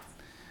filth.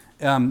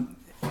 If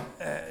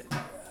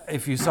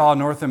you saw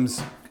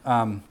Northam's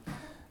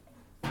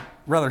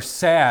rather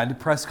sad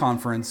press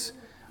conference,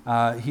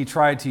 he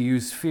tried to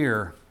use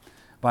fear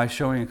by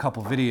showing a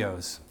couple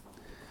videos.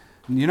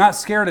 You're not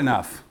scared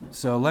enough,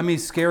 so let me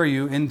scare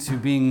you into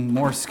being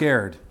more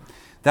scared.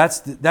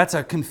 That's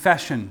a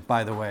confession,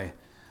 by the way.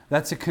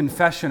 That's a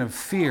confession of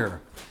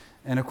fear.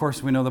 And of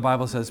course, we know the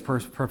Bible says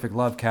perfect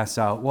love casts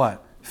out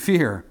what?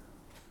 Fear.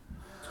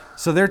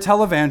 So they're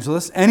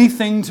televangelists.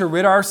 Anything to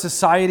rid our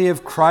society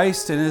of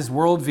Christ and His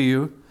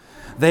worldview.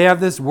 They have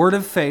this word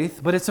of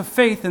faith, but it's a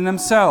faith in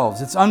themselves.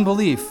 It's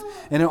unbelief,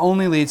 and it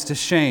only leads to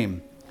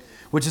shame.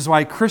 Which is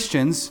why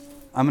Christians,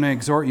 I'm going to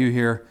exhort you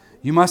here,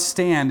 you must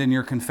stand in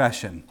your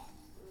confession.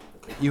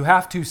 You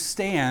have to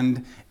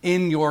stand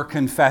in your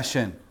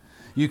confession.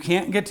 You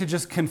can't get to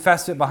just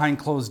confess it behind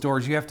closed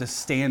doors. You have to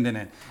stand in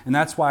it. And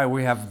that's why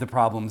we have the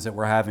problems that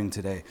we're having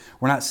today.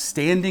 We're not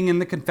standing in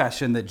the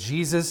confession that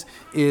Jesus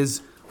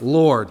is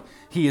Lord.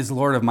 He is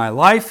Lord of my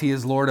life. He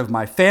is Lord of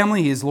my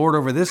family. He is Lord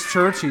over this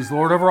church. He's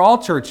Lord over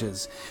all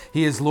churches.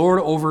 He is Lord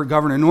over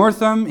Governor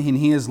Northam, and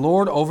He is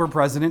Lord over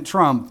President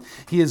Trump.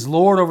 He is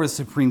Lord over the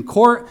Supreme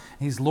Court.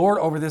 He's Lord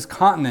over this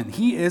continent.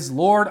 He is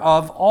Lord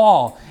of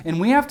all. And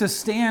we have to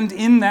stand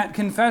in that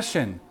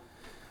confession.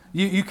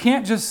 You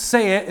can't just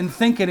say it and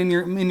think it in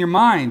your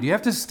mind. You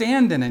have to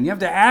stand in it. You have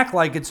to act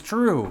like it's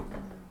true.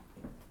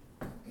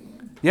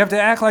 You have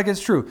to act like it's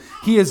true.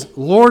 He is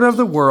Lord of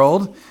the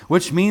world,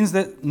 which means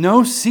that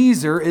no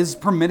Caesar is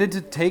permitted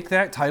to take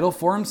that title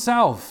for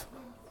himself.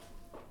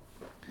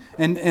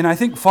 And I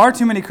think far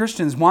too many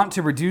Christians want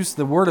to reduce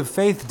the word of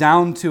faith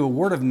down to a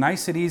word of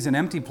niceties and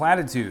empty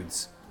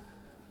platitudes.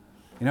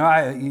 You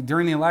know,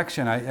 during the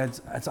election,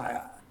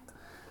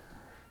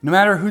 no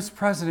matter who's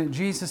president,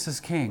 Jesus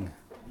is king.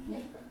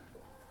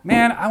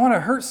 Man, I want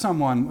to hurt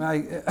someone.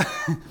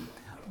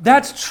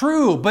 That's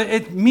true, but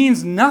it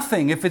means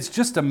nothing if it's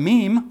just a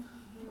meme.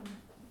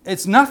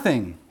 It's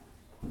nothing.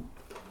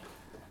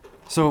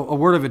 So a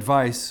word of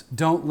advice,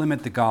 don't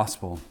limit the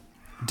gospel.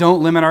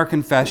 Don't limit our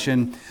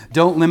confession.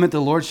 Don't limit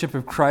the lordship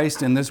of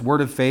Christ and this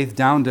word of faith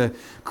down to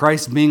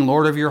Christ being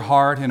Lord of your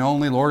heart and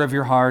only Lord of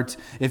your heart.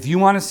 If you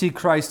want to see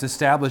Christ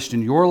established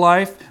in your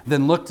life,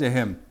 then look to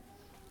Him.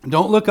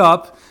 Don't look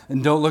up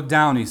and don't look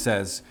down, he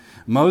says.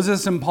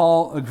 Moses and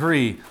Paul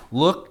agree.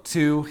 Look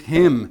to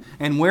Him.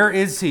 And where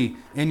is He?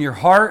 In your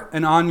heart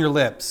and on your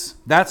lips.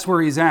 That's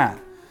where He's at.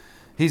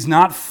 He's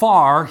not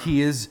far.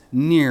 He is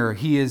near.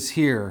 He is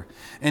here.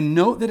 And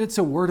note that it's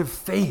a word of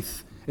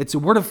faith. It's a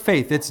word of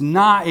faith. It's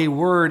not a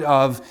word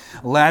of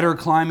ladder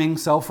climbing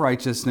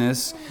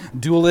self-righteousness,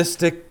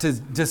 dualistic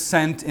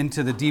descent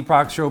into the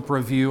Deepak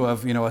Chopra view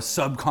of, a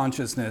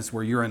subconsciousness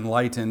where you're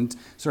enlightened,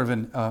 sort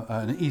of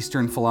an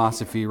Eastern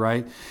philosophy,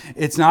 right?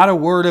 It's not a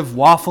word of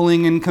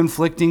waffling and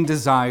conflicting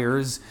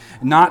desires,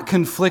 not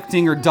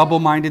conflicting or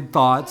double-minded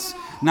thoughts,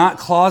 not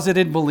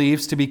closeted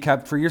beliefs to be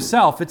kept for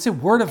yourself. It's a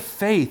word of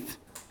faith.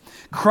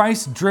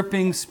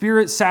 Christ-dripping,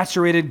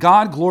 Spirit-saturated,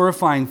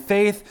 God-glorifying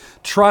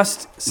faith,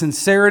 trust,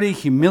 sincerity,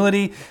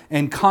 humility,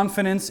 and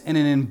confidence in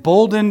an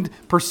emboldened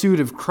pursuit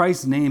of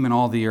Christ's name in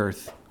all the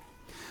earth.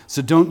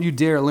 So don't you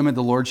dare limit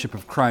the lordship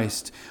of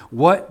Christ.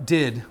 What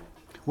did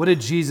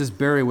Jesus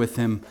bury with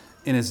Him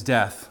in His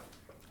death?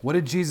 What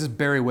did Jesus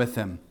bury with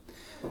Him?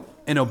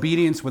 An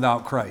obedience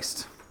without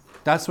Christ.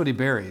 That's what He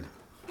buried.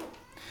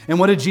 And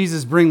what did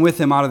Jesus bring with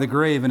Him out of the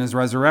grave in His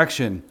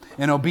resurrection?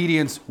 An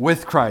obedience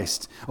with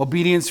Christ.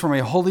 Obedience from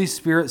a Holy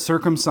Spirit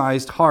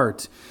circumcised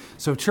heart.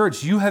 So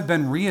church, you have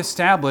been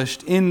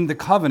reestablished in the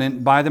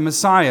covenant by the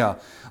Messiah.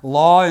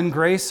 Law and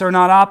grace are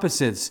not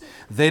opposites.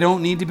 They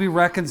don't need to be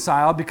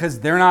reconciled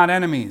because they're not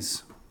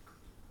enemies.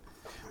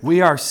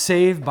 We are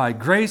saved by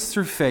grace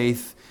through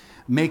faith,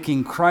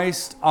 making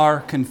Christ our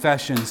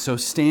confession. So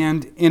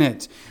stand in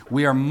it.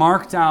 We are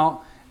marked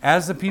out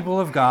as the people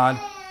of God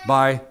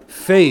by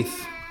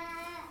faith.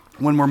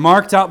 When we're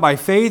marked out by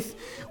faith,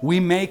 we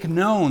make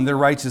known the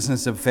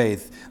righteousness of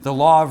faith, the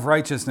law of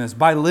righteousness,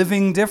 by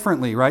living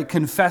differently, right?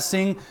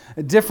 Confessing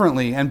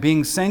differently and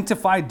being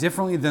sanctified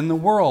differently than the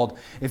world.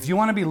 If you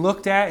want to be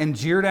looked at and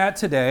jeered at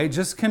today,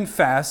 just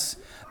confess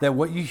that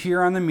what you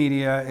hear on the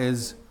media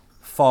is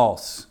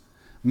false.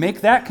 Make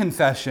that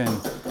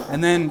confession,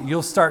 and then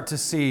you'll start to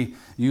see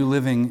you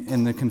living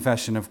in the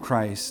confession of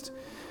Christ.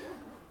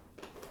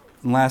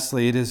 And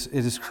lastly, it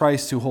is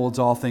Christ who holds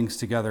all things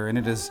together, and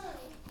it is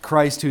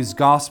Christ, whose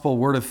gospel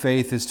word of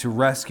faith is to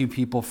rescue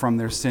people from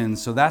their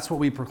sins. So that's what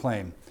we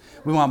proclaim.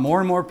 We want more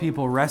and more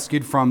people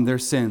rescued from their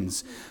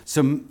sins.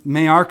 So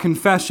may our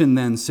confession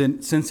then,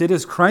 since it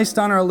is Christ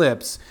on our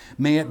lips,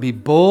 may it be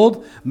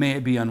bold, may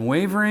it be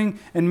unwavering,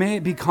 and may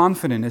it be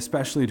confident,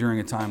 especially during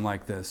a time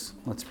like this.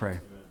 Let's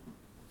pray.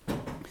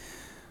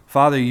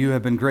 Father, you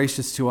have been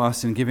gracious to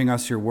us in giving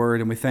us your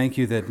word, and we thank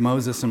you that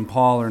Moses and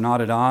Paul are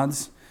not at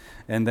odds,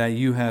 and that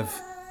you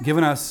have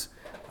given us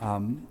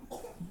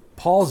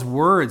Paul's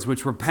words,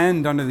 which were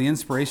penned under the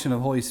inspiration of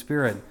the Holy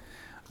Spirit,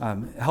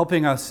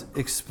 helping us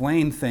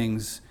explain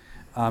things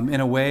in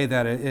a way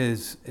that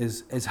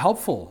is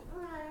helpful,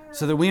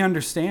 so that we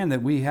understand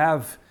that we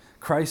have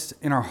Christ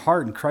in our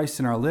heart and Christ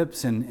in our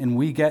lips, and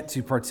we get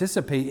to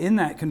participate in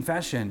that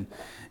confession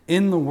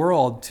in the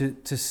world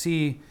to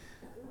see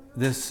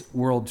this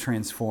world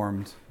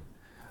transformed.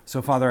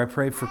 So, Father, I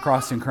pray for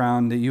Cross and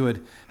Crown that you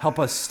would help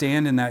us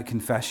stand in that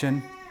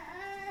confession.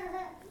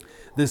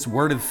 This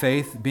word of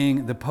faith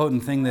being the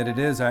potent thing that it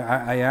is,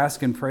 I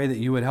ask and pray that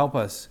you would help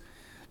us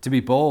to be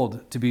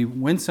bold, to be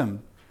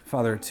winsome,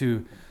 Father,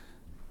 to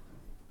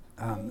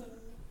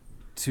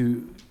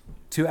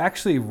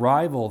actually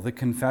rival the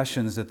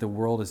confessions that the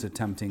world is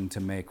attempting to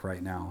make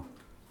right now.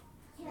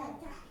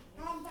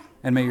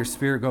 And may your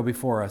Spirit go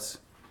before us.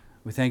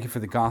 We thank you for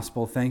the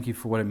gospel. Thank you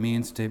for what it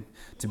means to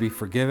be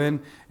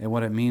forgiven and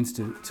what it means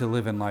to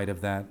live in light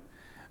of that.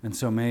 And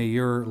so may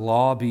your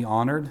law be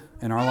honored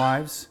in our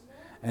lives,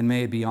 and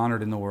may it be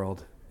honored in the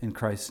world. In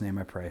Christ's name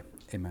I pray.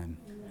 Amen.